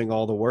preaching and doing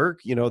all the work,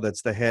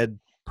 that's the head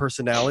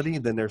personality.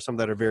 Then there's some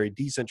that are very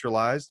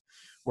decentralized,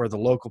 where the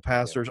local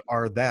pastors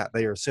are that.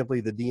 They are simply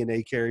the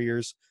DNA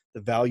carriers,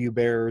 the value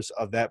bearers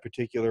of that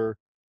particular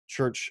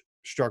church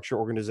structure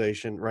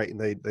organization, right? And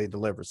they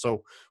deliver.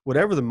 So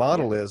whatever the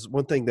model is,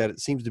 one thing that it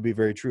seems to be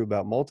very true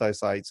about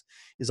multi-sites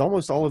is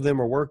almost all of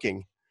them are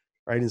working,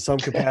 right, in some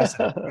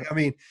capacity. I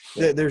mean,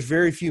 there's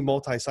very few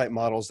multi-site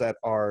models that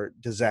are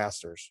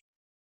disasters.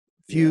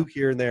 Few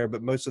here and there,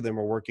 but most of them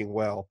are working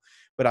well.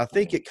 But I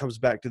think it comes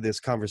back to this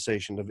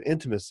conversation of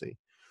intimacy,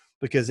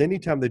 because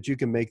anytime that you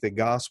can make the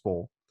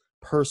gospel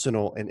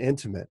personal and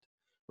intimate,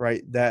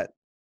 right, that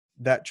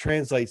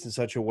translates in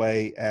such a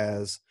way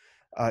as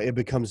it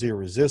becomes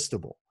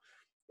irresistible.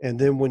 And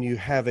then when you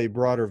have a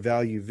broader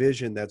value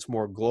vision that's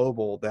more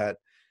global, that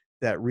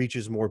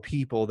reaches more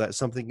people, that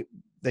something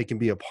they can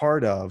be a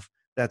part of,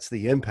 that's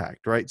the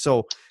impact, right?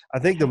 So I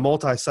think the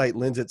multi-site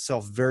lends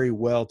itself very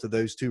well to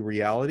those two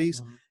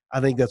realities. I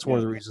think that's one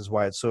of the reasons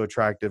why it's so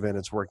attractive and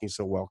it's working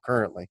so well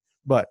currently.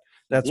 But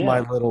that's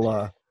my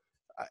little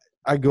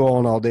I go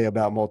on all day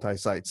about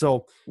multi-site.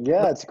 So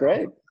yeah, it's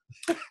great.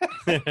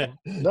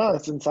 No,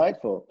 it's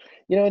insightful.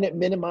 And it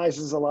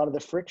minimizes a lot of the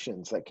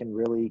frictions that can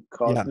really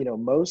cause,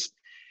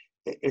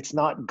 it's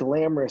not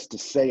glamorous to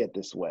say it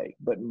this way,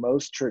 but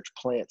most church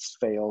plants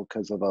fail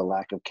because of a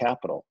lack of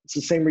capital. It's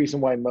the same reason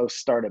why most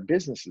startup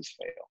businesses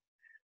fail.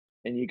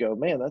 And you go,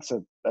 man, that's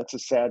a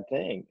sad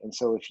thing. And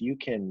so if you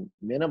can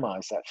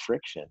minimize that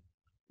friction,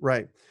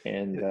 right,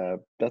 and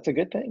that's a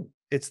good thing.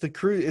 It's the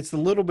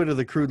little bit of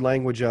the crude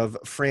language of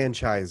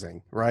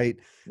franchising, right?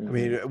 Mm-hmm. I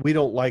mean, we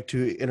don't like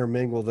to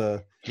intermingle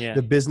the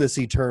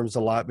businessy terms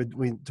a lot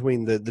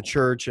between the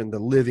church and the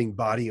living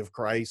body of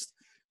Christ,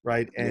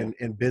 right?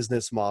 And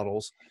business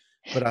models.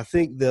 But I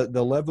think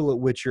the level at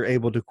which you're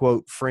able to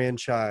quote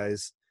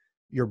franchise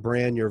your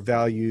brand, your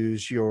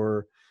values,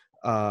 your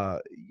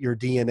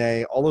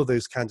DNA, all of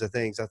those kinds of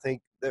things, I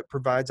think that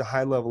provides a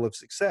high level of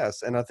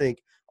success. And I think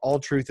all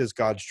truth is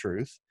God's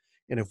truth.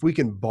 And if we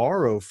can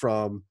borrow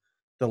from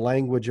the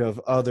language of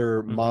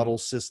other model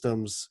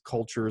systems,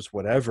 cultures,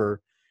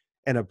 whatever,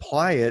 and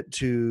apply it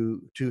to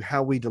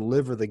how we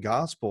deliver the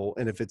gospel,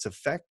 and if it's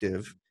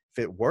effective,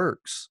 if it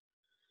works,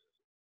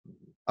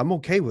 I'm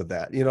okay with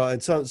that.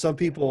 And some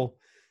people,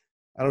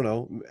 I don't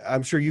know,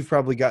 I'm sure you've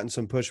probably gotten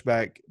some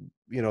pushback.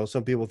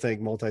 Some people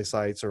think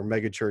multi-sites or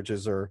mega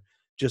churches are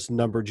just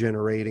number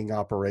generating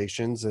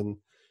operations, and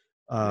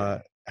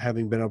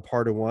having been a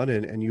part of one,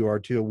 and you are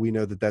too, we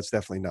know that that's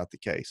definitely not the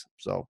case.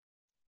 So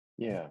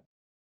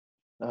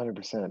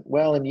 100%.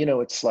 Well, and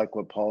it's like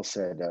what Paul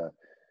said,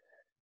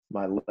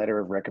 my letter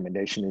of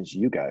recommendation is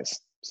you guys.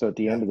 So at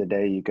the end of the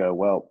day, you go,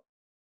 well,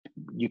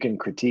 you can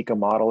critique a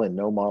model and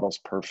no model's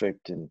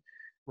perfect.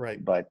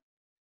 But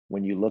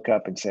when you look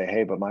up and say,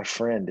 hey, but my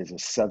friend is a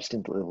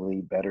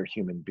substantively better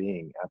human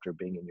being after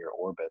being in your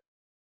orbit,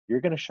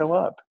 you're going to show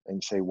up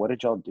and say, what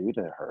did y'all do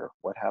to her?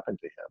 What happened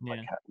to him?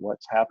 Like,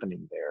 what's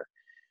happening there?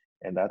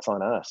 And that's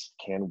on us.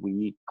 Can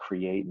we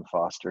create and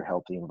foster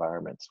healthy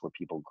environments where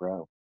people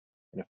grow?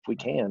 And if we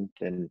can,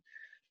 then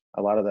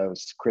a lot of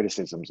those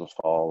criticisms will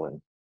fall,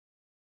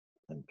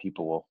 and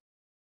people will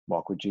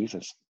walk with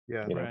Jesus.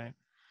 Yeah. Right.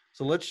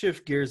 So let's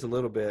shift gears a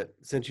little bit.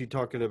 Since you're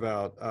talking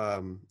about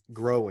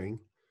growing,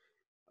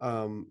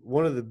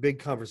 one of the big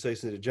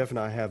conversations that Jeff and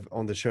I have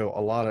on the show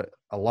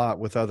a lot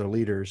with other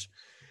leaders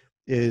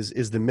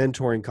is the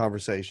mentoring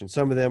conversation.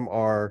 Some of them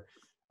are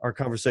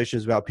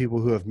conversations about people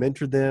who have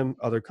mentored them.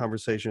 Other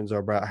conversations are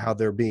about how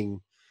they're mentoring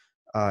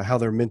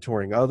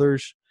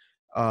others.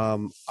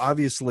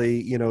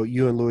 Obviously,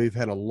 you and Louis have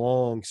had a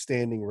long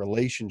standing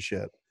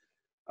relationship.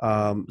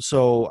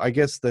 So I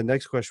guess the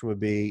next question would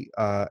be,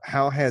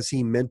 how has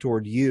he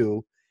mentored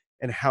you,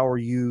 and how are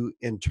you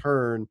in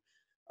turn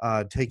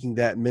taking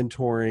that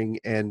mentoring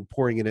and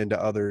pouring it into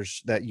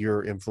others that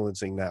you're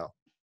influencing now?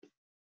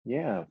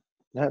 Yeah,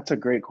 that's a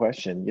great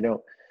question.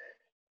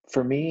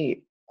 For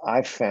me,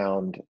 I've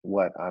found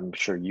what I'm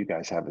sure you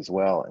guys have as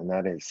well. And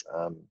that is,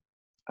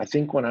 I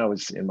think when I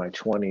was in my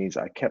 20s,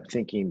 I kept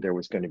thinking there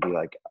was going to be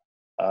like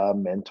a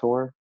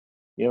mentor,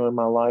 in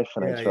my life.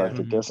 And I feel like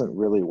it doesn't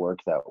really work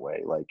that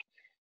way. Like,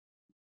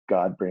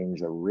 God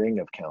brings a ring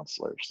of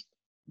counselors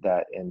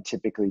and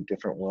typically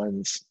different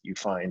ones you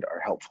find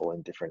are helpful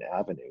in different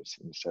avenues.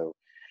 And so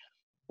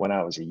when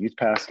I was a youth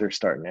pastor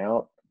starting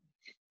out,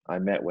 I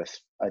met with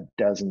a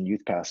dozen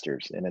youth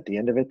pastors. And at the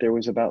end of it, there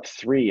was about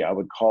 3 I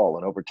would call.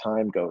 And over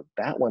time go,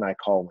 that one I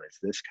call when it's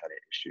this kind of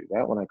issue.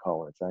 That one I call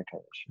when it's that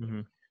kind of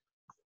issue.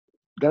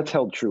 That's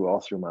held true all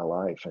through my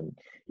life. And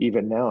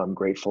even now, I'm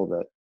grateful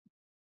that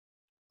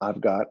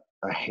I've got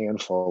a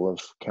handful of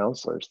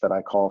counselors that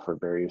I call for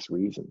various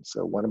reasons.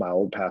 So one of my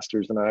old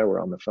pastors and I were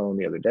on the phone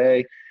the other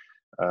day,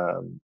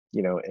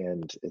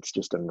 and it's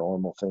just a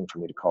normal thing for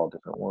me to call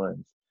different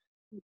ones.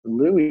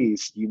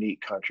 Louis's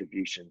unique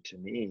contribution to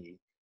me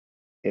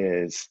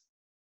is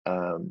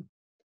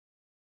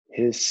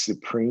his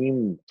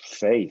supreme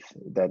faith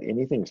that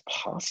anything's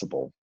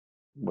possible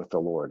with the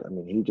Lord. I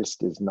mean, he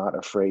just is not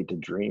afraid to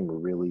dream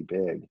really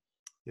big.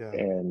 Yeah.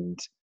 And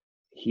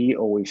he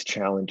always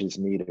challenges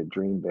me to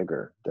dream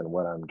bigger than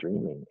what I'm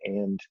dreaming.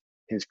 And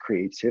his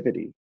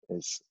creativity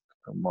is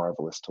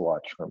marvelous to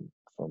watch from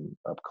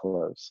up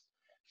close.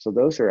 So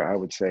those are, I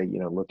would say,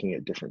 looking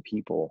at different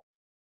people,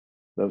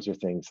 those are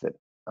things that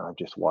I've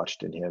just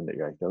watched in him that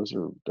you're like, those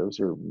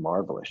are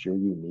marvelous. You're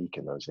unique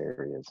in those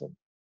areas. And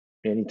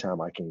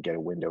anytime I can get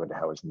a window into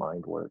how his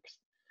mind works.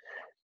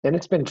 And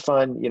it's been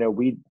fun.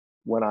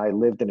 When I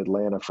lived in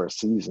Atlanta for a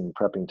season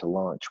prepping to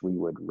launch, we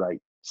would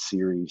write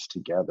series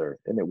together,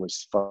 and it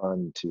was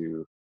fun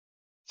to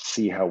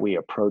see how we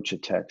approach a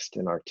text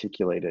and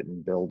articulate it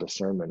and build a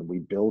sermon. We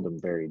build them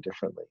very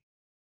differently.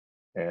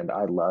 And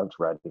I loved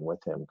writing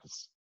with him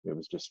because it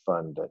was just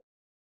fun that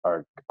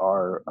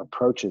our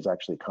approaches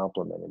actually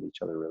complemented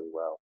each other really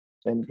well,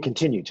 and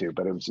continue to,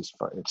 but it was just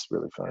fun. It's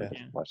really fun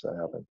to watch that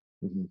happen.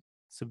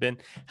 So Ben,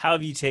 how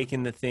have you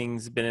taken the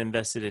things been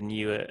invested in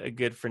you? A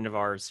good friend of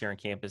ours here on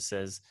campus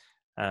says,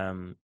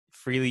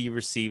 freely you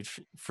received,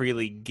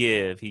 freely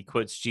give. He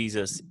quotes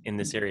Jesus in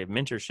this area of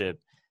mentorship.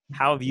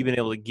 How have you been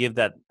able to give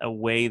that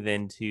away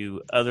then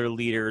to other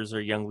leaders or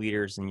young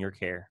leaders in your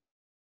care?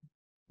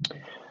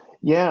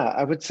 Yeah,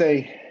 I would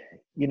say,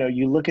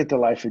 you look at the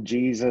life of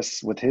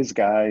Jesus with his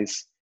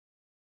guys,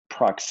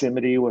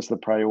 proximity was the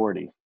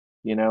priority,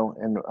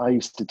 and I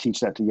used to teach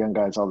that to young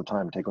guys all the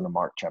time. Take them to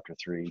Mark chapter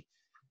 3.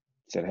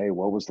 Said, hey,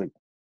 what was the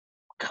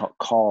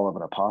call of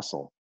an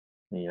apostle?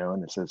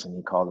 And it says, and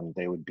he called them,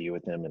 they would be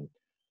with him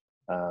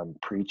and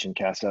preach and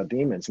cast out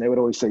demons. And they would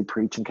always say,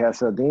 preach and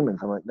cast out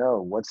demons. I'm like,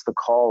 no, what's the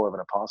call of an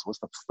apostle? What's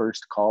the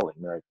first calling?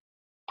 They're like,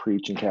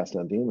 preach and cast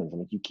out demons.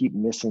 And if you keep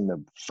missing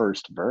the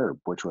first verb,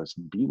 which was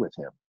be with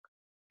him,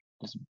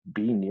 just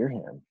be near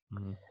him.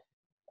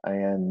 Mm-hmm.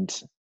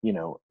 And,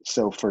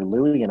 so for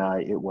Louie and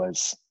I, it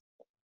was,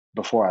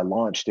 before I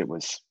launched, it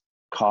was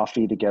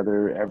coffee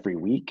together every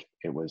week.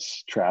 It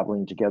was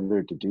traveling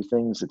together to do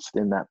things. It's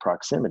in that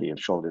proximity of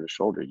shoulder to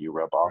shoulder, you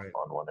rub off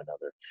on one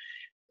another.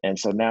 And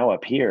so now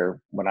up here,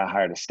 when I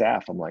hired a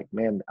staff, I'm like,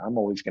 man, I'm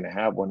always going to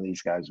have one of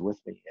these guys with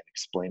me and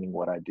explaining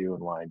what I do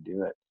and why I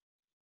do it.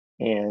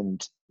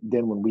 And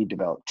then when we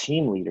develop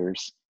team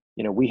leaders,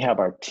 we have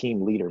our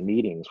team leader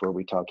meetings where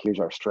we talk, here's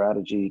our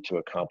strategy to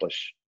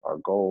accomplish our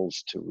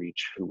goals, to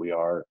reach who we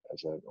are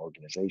as an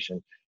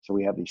organization. So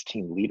we have these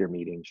team leader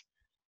meetings.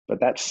 But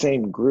that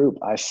same group,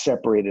 I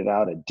separated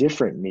out a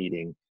different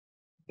meeting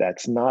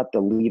that's not the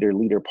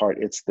leader part.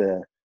 It's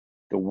the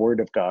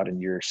word of God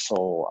in your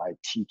soul. I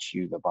teach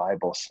you the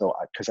Bible. So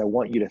because I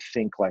want you to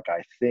think like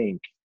I think.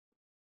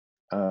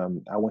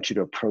 I want you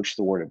to approach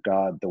the word of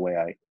God the way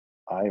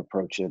I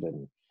approach it.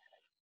 And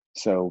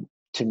so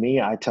to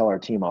me, I tell our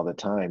team all the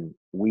time,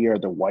 we are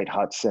the white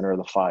hot center of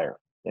the fire.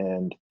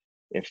 And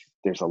if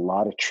there's a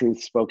lot of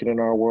truth spoken in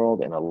our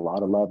world and a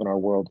lot of love in our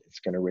world, it's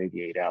going to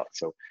radiate out.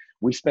 So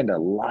we spend a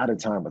lot of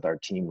time with our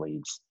team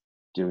leads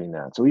doing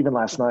that. So even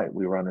last night,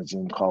 we were on a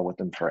Zoom call with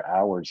them for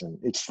hours. And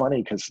it's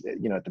funny because,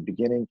 at the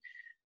beginning,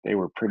 they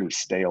were pretty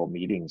stale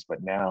meetings,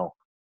 but now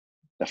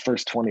the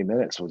first 20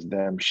 minutes was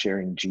them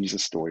sharing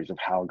Jesus stories of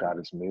how God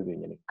is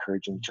moving and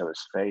encouraging each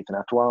other's faith. And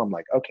after a while, I'm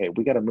like, okay,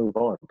 we got to move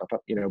on,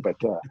 but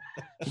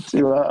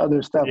to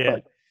other stuff. Yeah.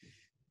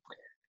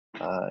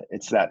 But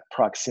it's that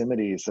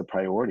proximity is the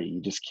priority. You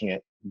just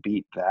can't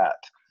beat that.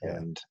 Yeah.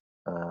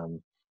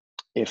 And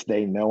if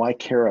they know I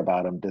care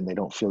about them, then they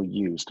don't feel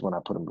used when I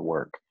put them to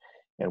work.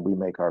 And we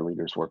make our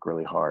leaders work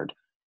really hard.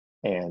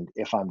 And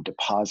if I'm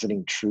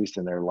depositing truth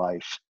in their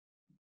life,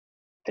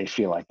 they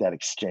feel like that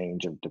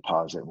exchange of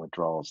deposit and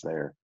withdrawal is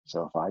there.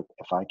 So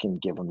if I can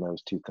give them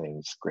those two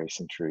things, grace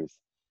and truth,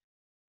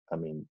 I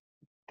mean,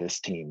 this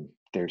team,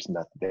 there's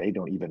nothing, they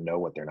don't even know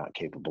what they're not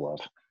capable of.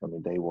 I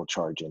mean, they will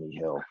charge any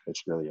hill.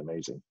 It's really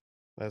amazing.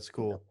 That's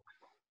cool.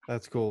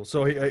 That's cool.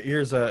 So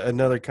here's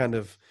another kind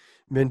of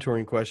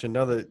mentoring question.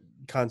 Another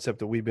concept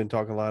that we've been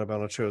talking a lot about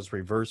on the show is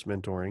reverse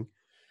mentoring.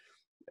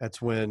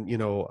 That's when,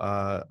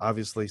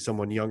 obviously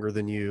someone younger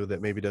than you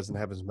that maybe doesn't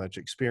have as much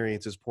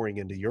experience is pouring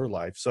into your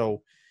life.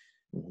 So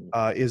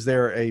is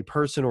there a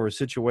person or a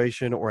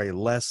situation or a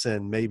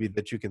lesson maybe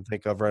that you can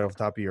think of right off the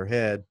top of your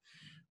head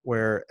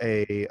where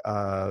a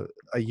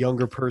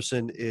younger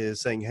person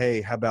is saying,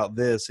 hey, how about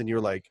this? And you're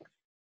like,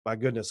 my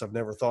goodness, I've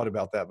never thought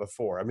about that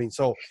before. I mean,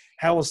 so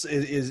how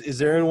is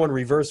there anyone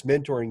reverse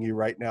mentoring you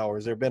right now? Or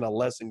has there been a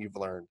lesson you've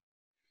learned?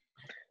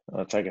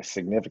 Well, it's like a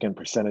significant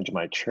percentage of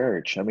my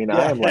church. I mean, Yeah,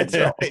 I am like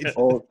the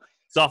old.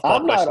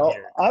 Softball question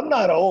here. I'm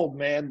not old,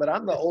 man, but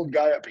I'm the old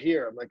guy up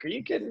here. I'm like, are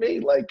you kidding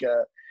me?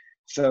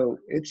 So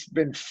it's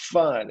been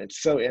fun.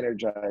 It's so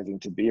energizing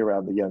to be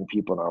around the young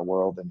people in our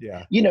world. And,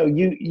 yeah,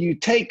 you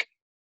take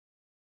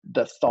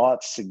the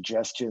thoughts,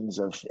 suggestions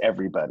of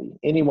everybody.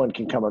 Anyone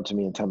can come up to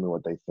me and tell me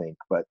what they think,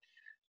 but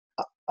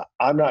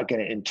I'm not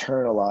going to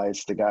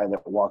internalize the guy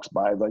that walks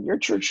by like, your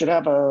church should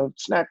have a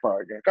snack bar.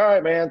 Like, all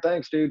right, man,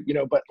 thanks, dude.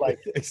 But like,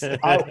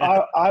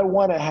 I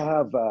want to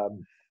have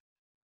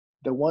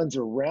the ones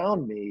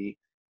around me.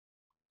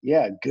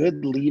 Yeah,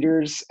 good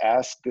leaders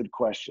ask good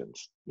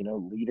questions.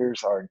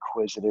 Leaders are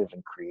inquisitive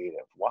and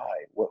creative. Why?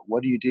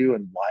 What do you do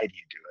and why do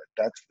you do it?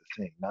 That's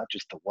the thing, not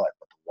just the what,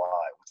 but the why.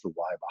 What's the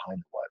why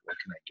behind the what? What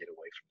can I get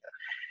away from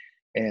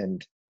that?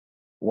 And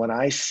when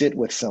I sit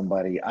with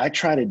somebody, I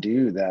try to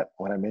do that,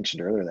 what I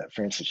mentioned earlier, that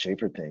Francis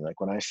Schaeffer thing.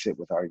 Like when I sit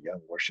with our young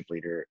worship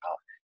leader,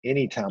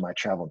 anytime I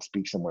travel and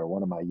speak somewhere,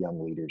 one of my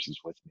young leaders is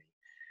with me.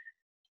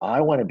 I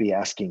want to be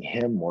asking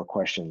him more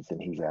questions than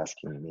he's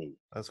asking me.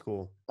 that's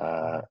cool.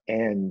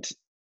 And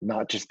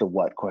not just the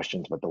what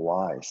questions, but the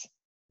whys,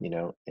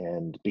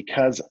 and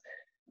because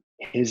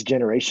his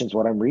generation is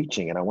what I'm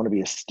reaching, and I want to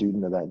be a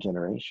student of that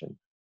generation.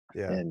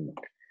 Yeah. And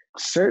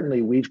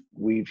certainly we've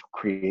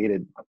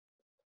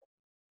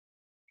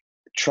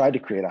tried to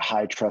create a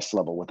high trust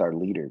level with our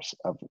leaders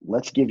of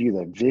let's give you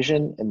the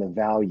vision and the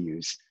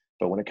values,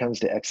 but when it comes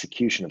to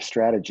execution of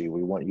strategy,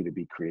 we want you to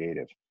be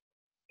creative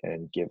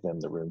and give them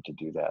the room to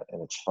do that.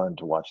 And it's fun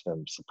to watch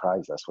them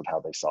surprise us with how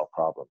they solve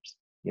problems.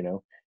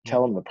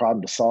 tell them the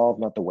problem to solve,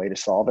 not the way to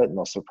solve it, and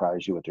they'll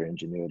surprise you with their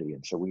ingenuity.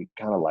 And so we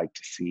kind of like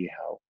to see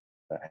how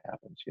that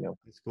happens, you know.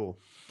 That's cool.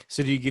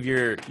 So do you give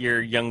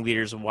your young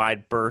leaders a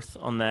wide berth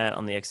on that,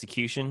 on the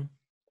execution?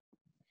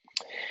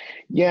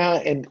 Yeah,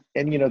 and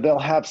you know, they'll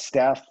have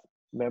staff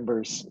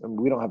members, and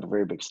we don't have a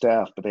very big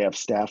staff, but they have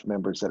staff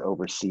members that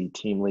oversee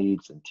team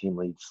leads, and team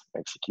leads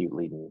execute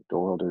leading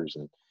door holders.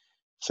 And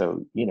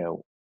so, you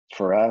know,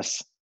 for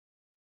us,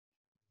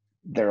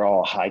 they're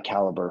all high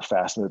caliber,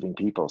 fast moving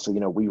people. So, you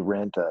know, we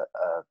rent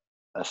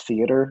a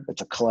theater,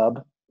 it's a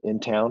club in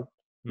town.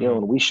 You know,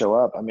 when we show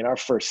up, I mean, our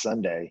first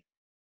Sunday,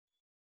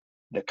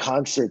 the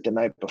concert the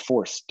night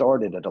before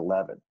started at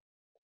 11,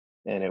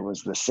 and it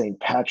was the St.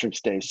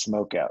 Patrick's Day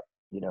smokeout,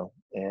 you know,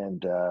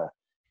 and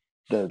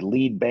the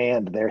lead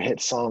band, their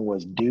hit song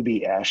was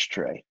Doobie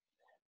Ashtray.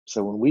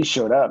 So when we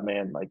showed up,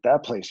 man, like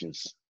that place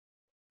was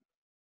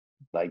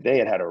like they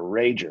had a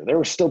rager. There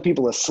were still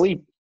people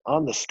asleep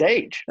on the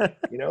stage,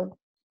 you know?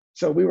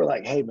 So we were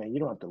like, hey, man, you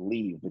don't have to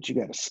leave, but you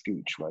got to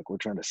scooch. Like we're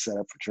trying to set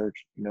up for church,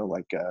 you know,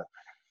 like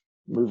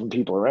moving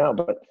people around.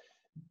 But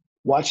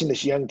watching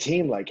this young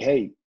team, like,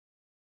 hey,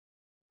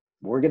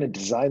 we're going to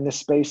design this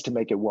space to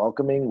make it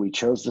welcoming. We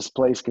chose this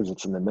place because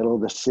it's in the middle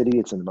of the city.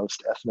 It's in the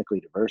most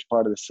ethnically diverse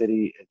part of the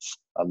city. It's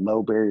a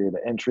low barrier to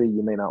entry.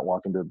 You may not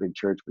walk into a big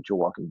church, but you'll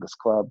walk into this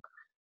club.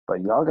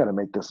 But y'all got to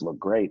make this look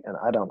great. And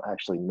I don't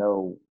actually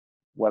know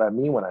what I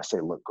mean when I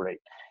say look great.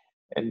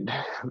 And,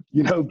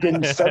 you know,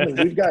 then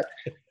suddenly we've got,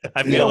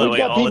 I feel that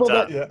way all the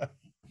time. that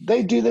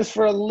they do this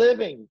for a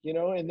living, you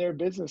know, in their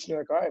business. You're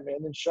like, all right,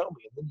 man, then show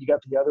me. And then you got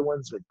the other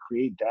ones that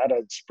create data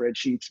and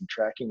spreadsheets and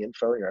tracking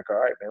info. And you're like, all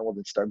right, man, well,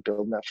 then start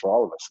building that for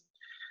all of us.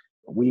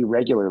 We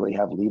regularly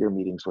have leader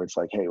meetings where it's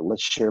like, hey,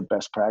 let's share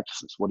best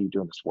practices. What are you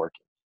doing that's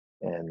working?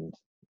 And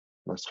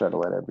let's try to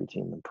let every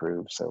team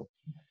improve. So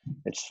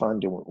it's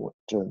fun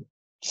to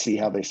see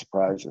how they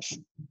surprise us.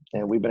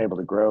 And we've been able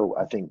to grow,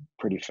 I think,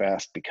 pretty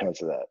fast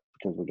because of that,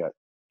 because we got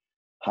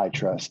high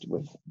trust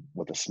with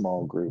a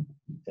small group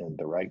and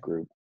the right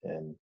group,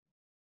 and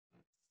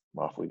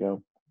off we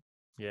go.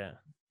 Yeah.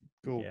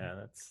 Cool. Yeah,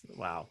 that's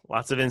wow.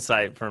 Lots of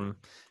insight from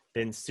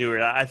Ben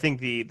Stuart. I think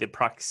the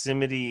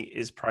proximity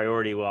is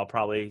priority. Well, I'll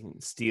probably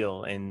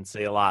steal and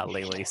say a lot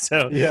lately.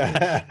 So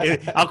Yeah.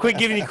 I'll quit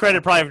giving you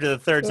credit probably for the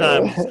third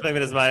time, just claim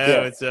it as my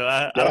own. Yeah. So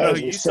I don't know who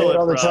you say stole it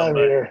all it the from, time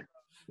but here.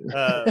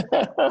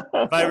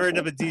 if I ever end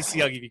up at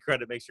DC, I'll give you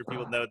credit. Make sure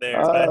people know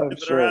theirs. Oh,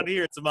 But sure. around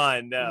here, it's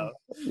mine now.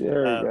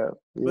 There you go.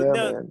 But Yeah,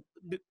 no, man.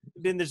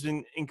 Ben, there's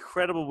been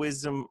incredible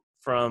wisdom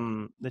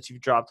that you've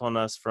dropped on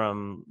us,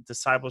 from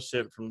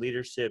discipleship, from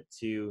leadership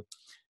to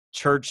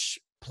church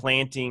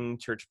planting,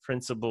 church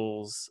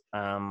principles.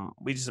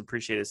 We just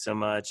appreciate it so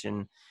much,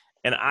 and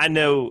I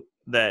know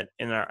that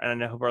and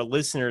I hope our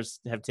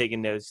listeners have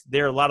taken notes.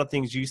 There are a lot of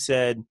things you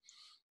said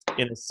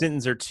in a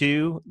sentence or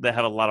two that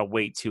have a lot of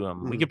weight to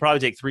them. We could probably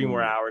take 3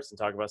 more hours and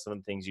talk about some of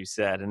the things you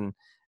said, and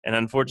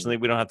unfortunately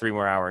we don't have 3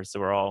 more hours, so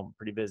we're all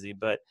pretty busy.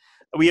 But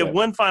we have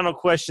one final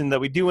question that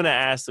we do want to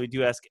ask, that we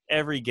do ask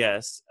every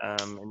guest,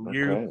 and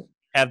you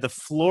have the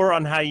floor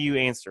on how you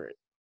answer it.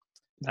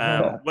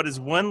 What is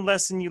one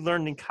lesson you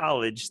learned in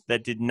college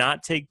that did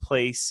not take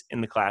place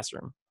in the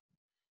classroom?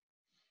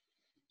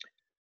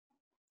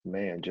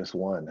 Man, just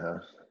one, huh?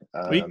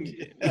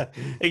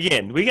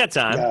 Again, we got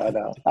time.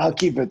 No, I'll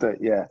keep it there.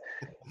 Yeah.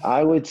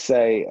 I would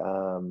say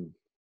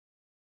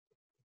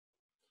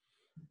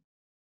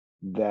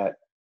that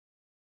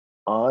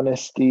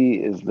honesty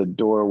is the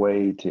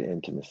doorway to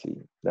intimacy.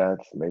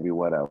 That's maybe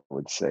what I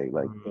would say.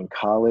 Like in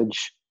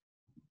college,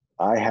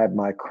 I had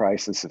my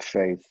crisis of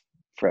faith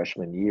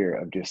freshman year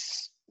of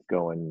just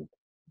going,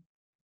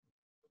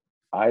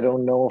 I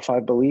don't know if I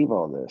believe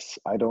all this.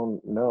 I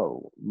don't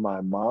know.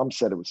 My mom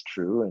said it was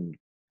true, and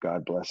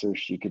God bless her,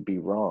 she could be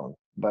wrong.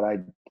 But I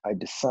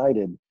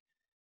decided,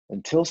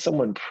 until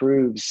someone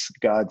proves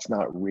God's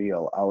not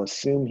real, I'll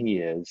assume he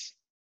is,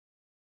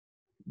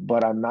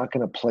 but I'm not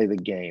going to play the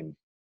game.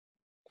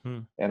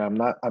 And I'm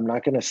not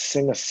going to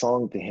sing a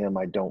song to him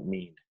I don't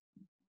mean.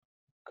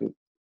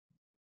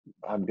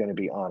 I'm going to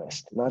be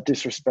honest, not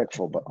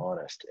disrespectful, but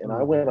honest. And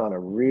I went on a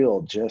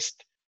real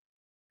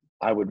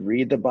I would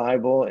read the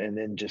Bible and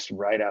then just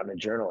write out in a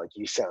journal, like,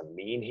 you sound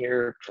mean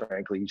here.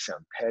 Frankly, you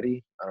sound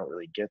petty. I don't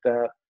really get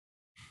that.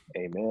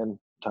 Amen.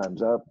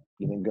 Time's up.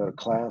 You then go to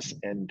class.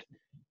 And,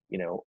 you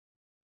know,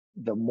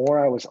 the more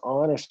I was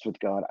honest with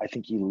God, I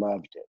think he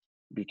loved it,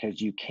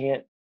 because you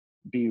can't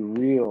be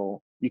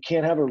real. You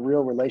can't have a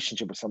real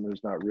relationship with someone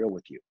who's not real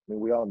with you. I mean,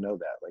 we all know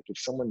that. Like if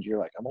you're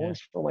like, I'm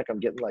always feeling like I'm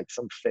getting like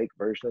some fake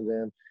version of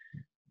them,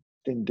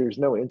 then there's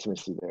no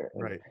intimacy there.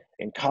 Right.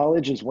 And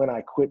college is when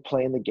I quit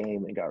playing the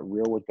game and got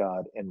real with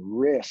God and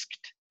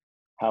risked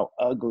how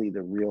ugly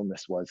the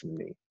realness was in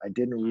me. I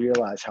didn't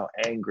realize how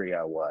angry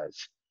I was,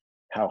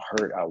 how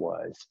hurt I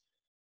was.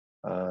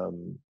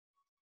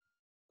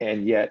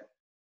 And yet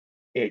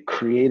it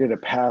created a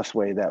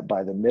pathway that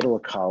by the middle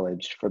of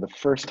college, for the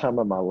first time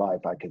in my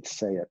life, I could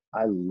say it.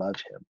 I love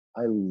him.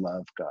 I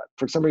love God.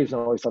 For some reason,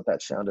 I always thought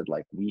that sounded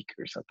like weak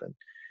or something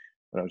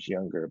when I was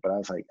younger, but I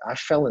was like, I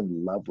fell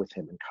in love with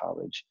him in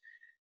college.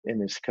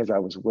 And it's because I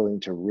was willing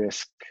to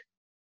risk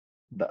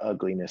the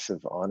ugliness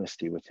of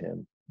honesty with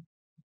him.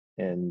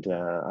 And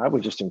I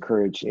would just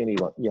encourage any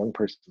young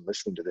person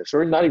listening to this,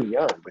 or not even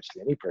young, but just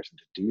any person,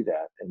 to do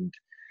that. And,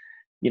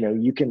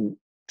 you can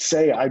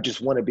say, I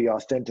just want to be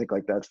authentic,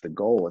 like that's the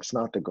goal. It's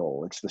not the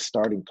goal. It's the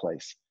starting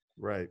place.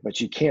 Right.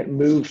 But you can't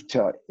move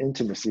to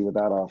intimacy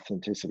without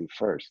authenticity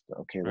first.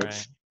 Okay,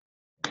 let's.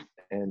 Right.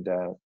 And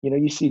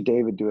you see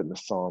David do it in the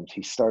Psalms.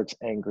 He starts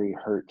angry,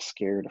 hurt,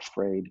 scared,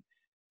 afraid,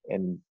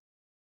 and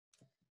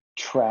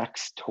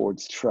tracks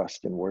towards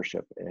trust and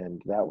worship.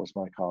 And that was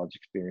my college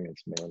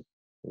experience, man.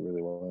 It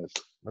really was.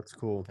 That's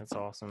cool. That's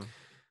awesome.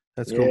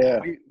 That's cool. Yeah.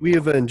 We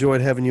have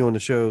enjoyed having you on the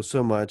show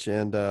so much,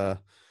 and looking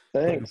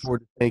Thanks. forward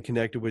to staying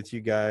connected with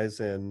you guys.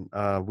 And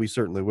we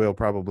certainly will,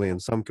 probably in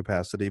some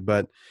capacity.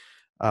 But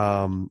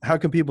how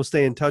can people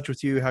stay in touch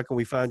with you? How can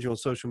we find you on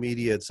social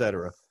media, et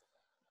cetera?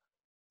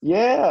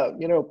 Yeah,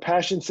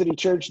 Passion City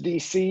Church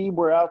DC,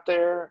 we're out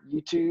there,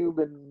 YouTube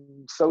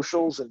and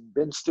socials, and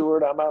Ben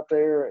Stuart, I'm out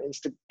there.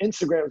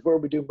 Instagram is where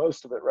we do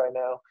most of it right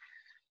now,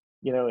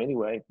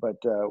 anyway, but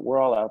we're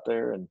all out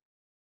there, and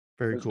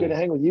Very it's cool. good to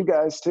hang with you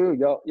guys too.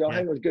 Y'all Yeah.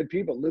 hang with good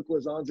people. Luke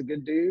Lazon's a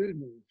good dude,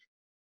 and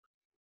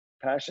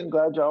Passion,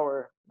 glad y'all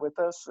were with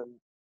us. And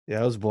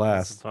Yeah, it was a It was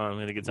blast. fun.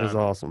 We had a good It was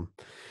time. awesome.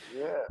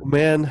 yeah, Well,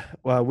 man,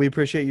 we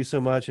appreciate you so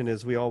much. And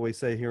as we always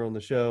say here on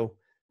the show,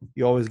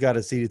 you always got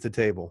a seat at the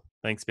table.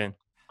 Thanks, Ben.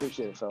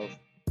 appreciate it, fellas.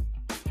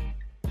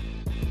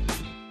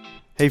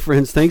 Hey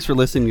friends, thanks for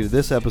listening to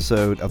this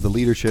episode of the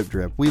Leadership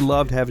Drip. We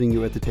loved having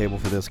you at the table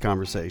for this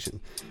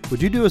conversation.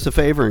 Would you do us a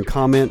favor and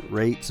comment,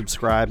 rate,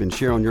 subscribe, and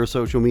share on your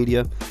social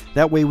media?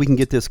 That way we can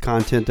get this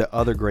content to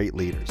other great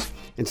leaders.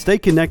 And stay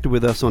connected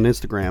with us on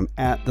Instagram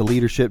at The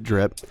Leadership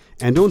Drip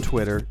and on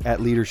Twitter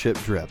at Leadership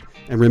Drip.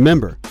 And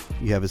remember,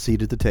 you have a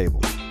seat at the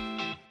table.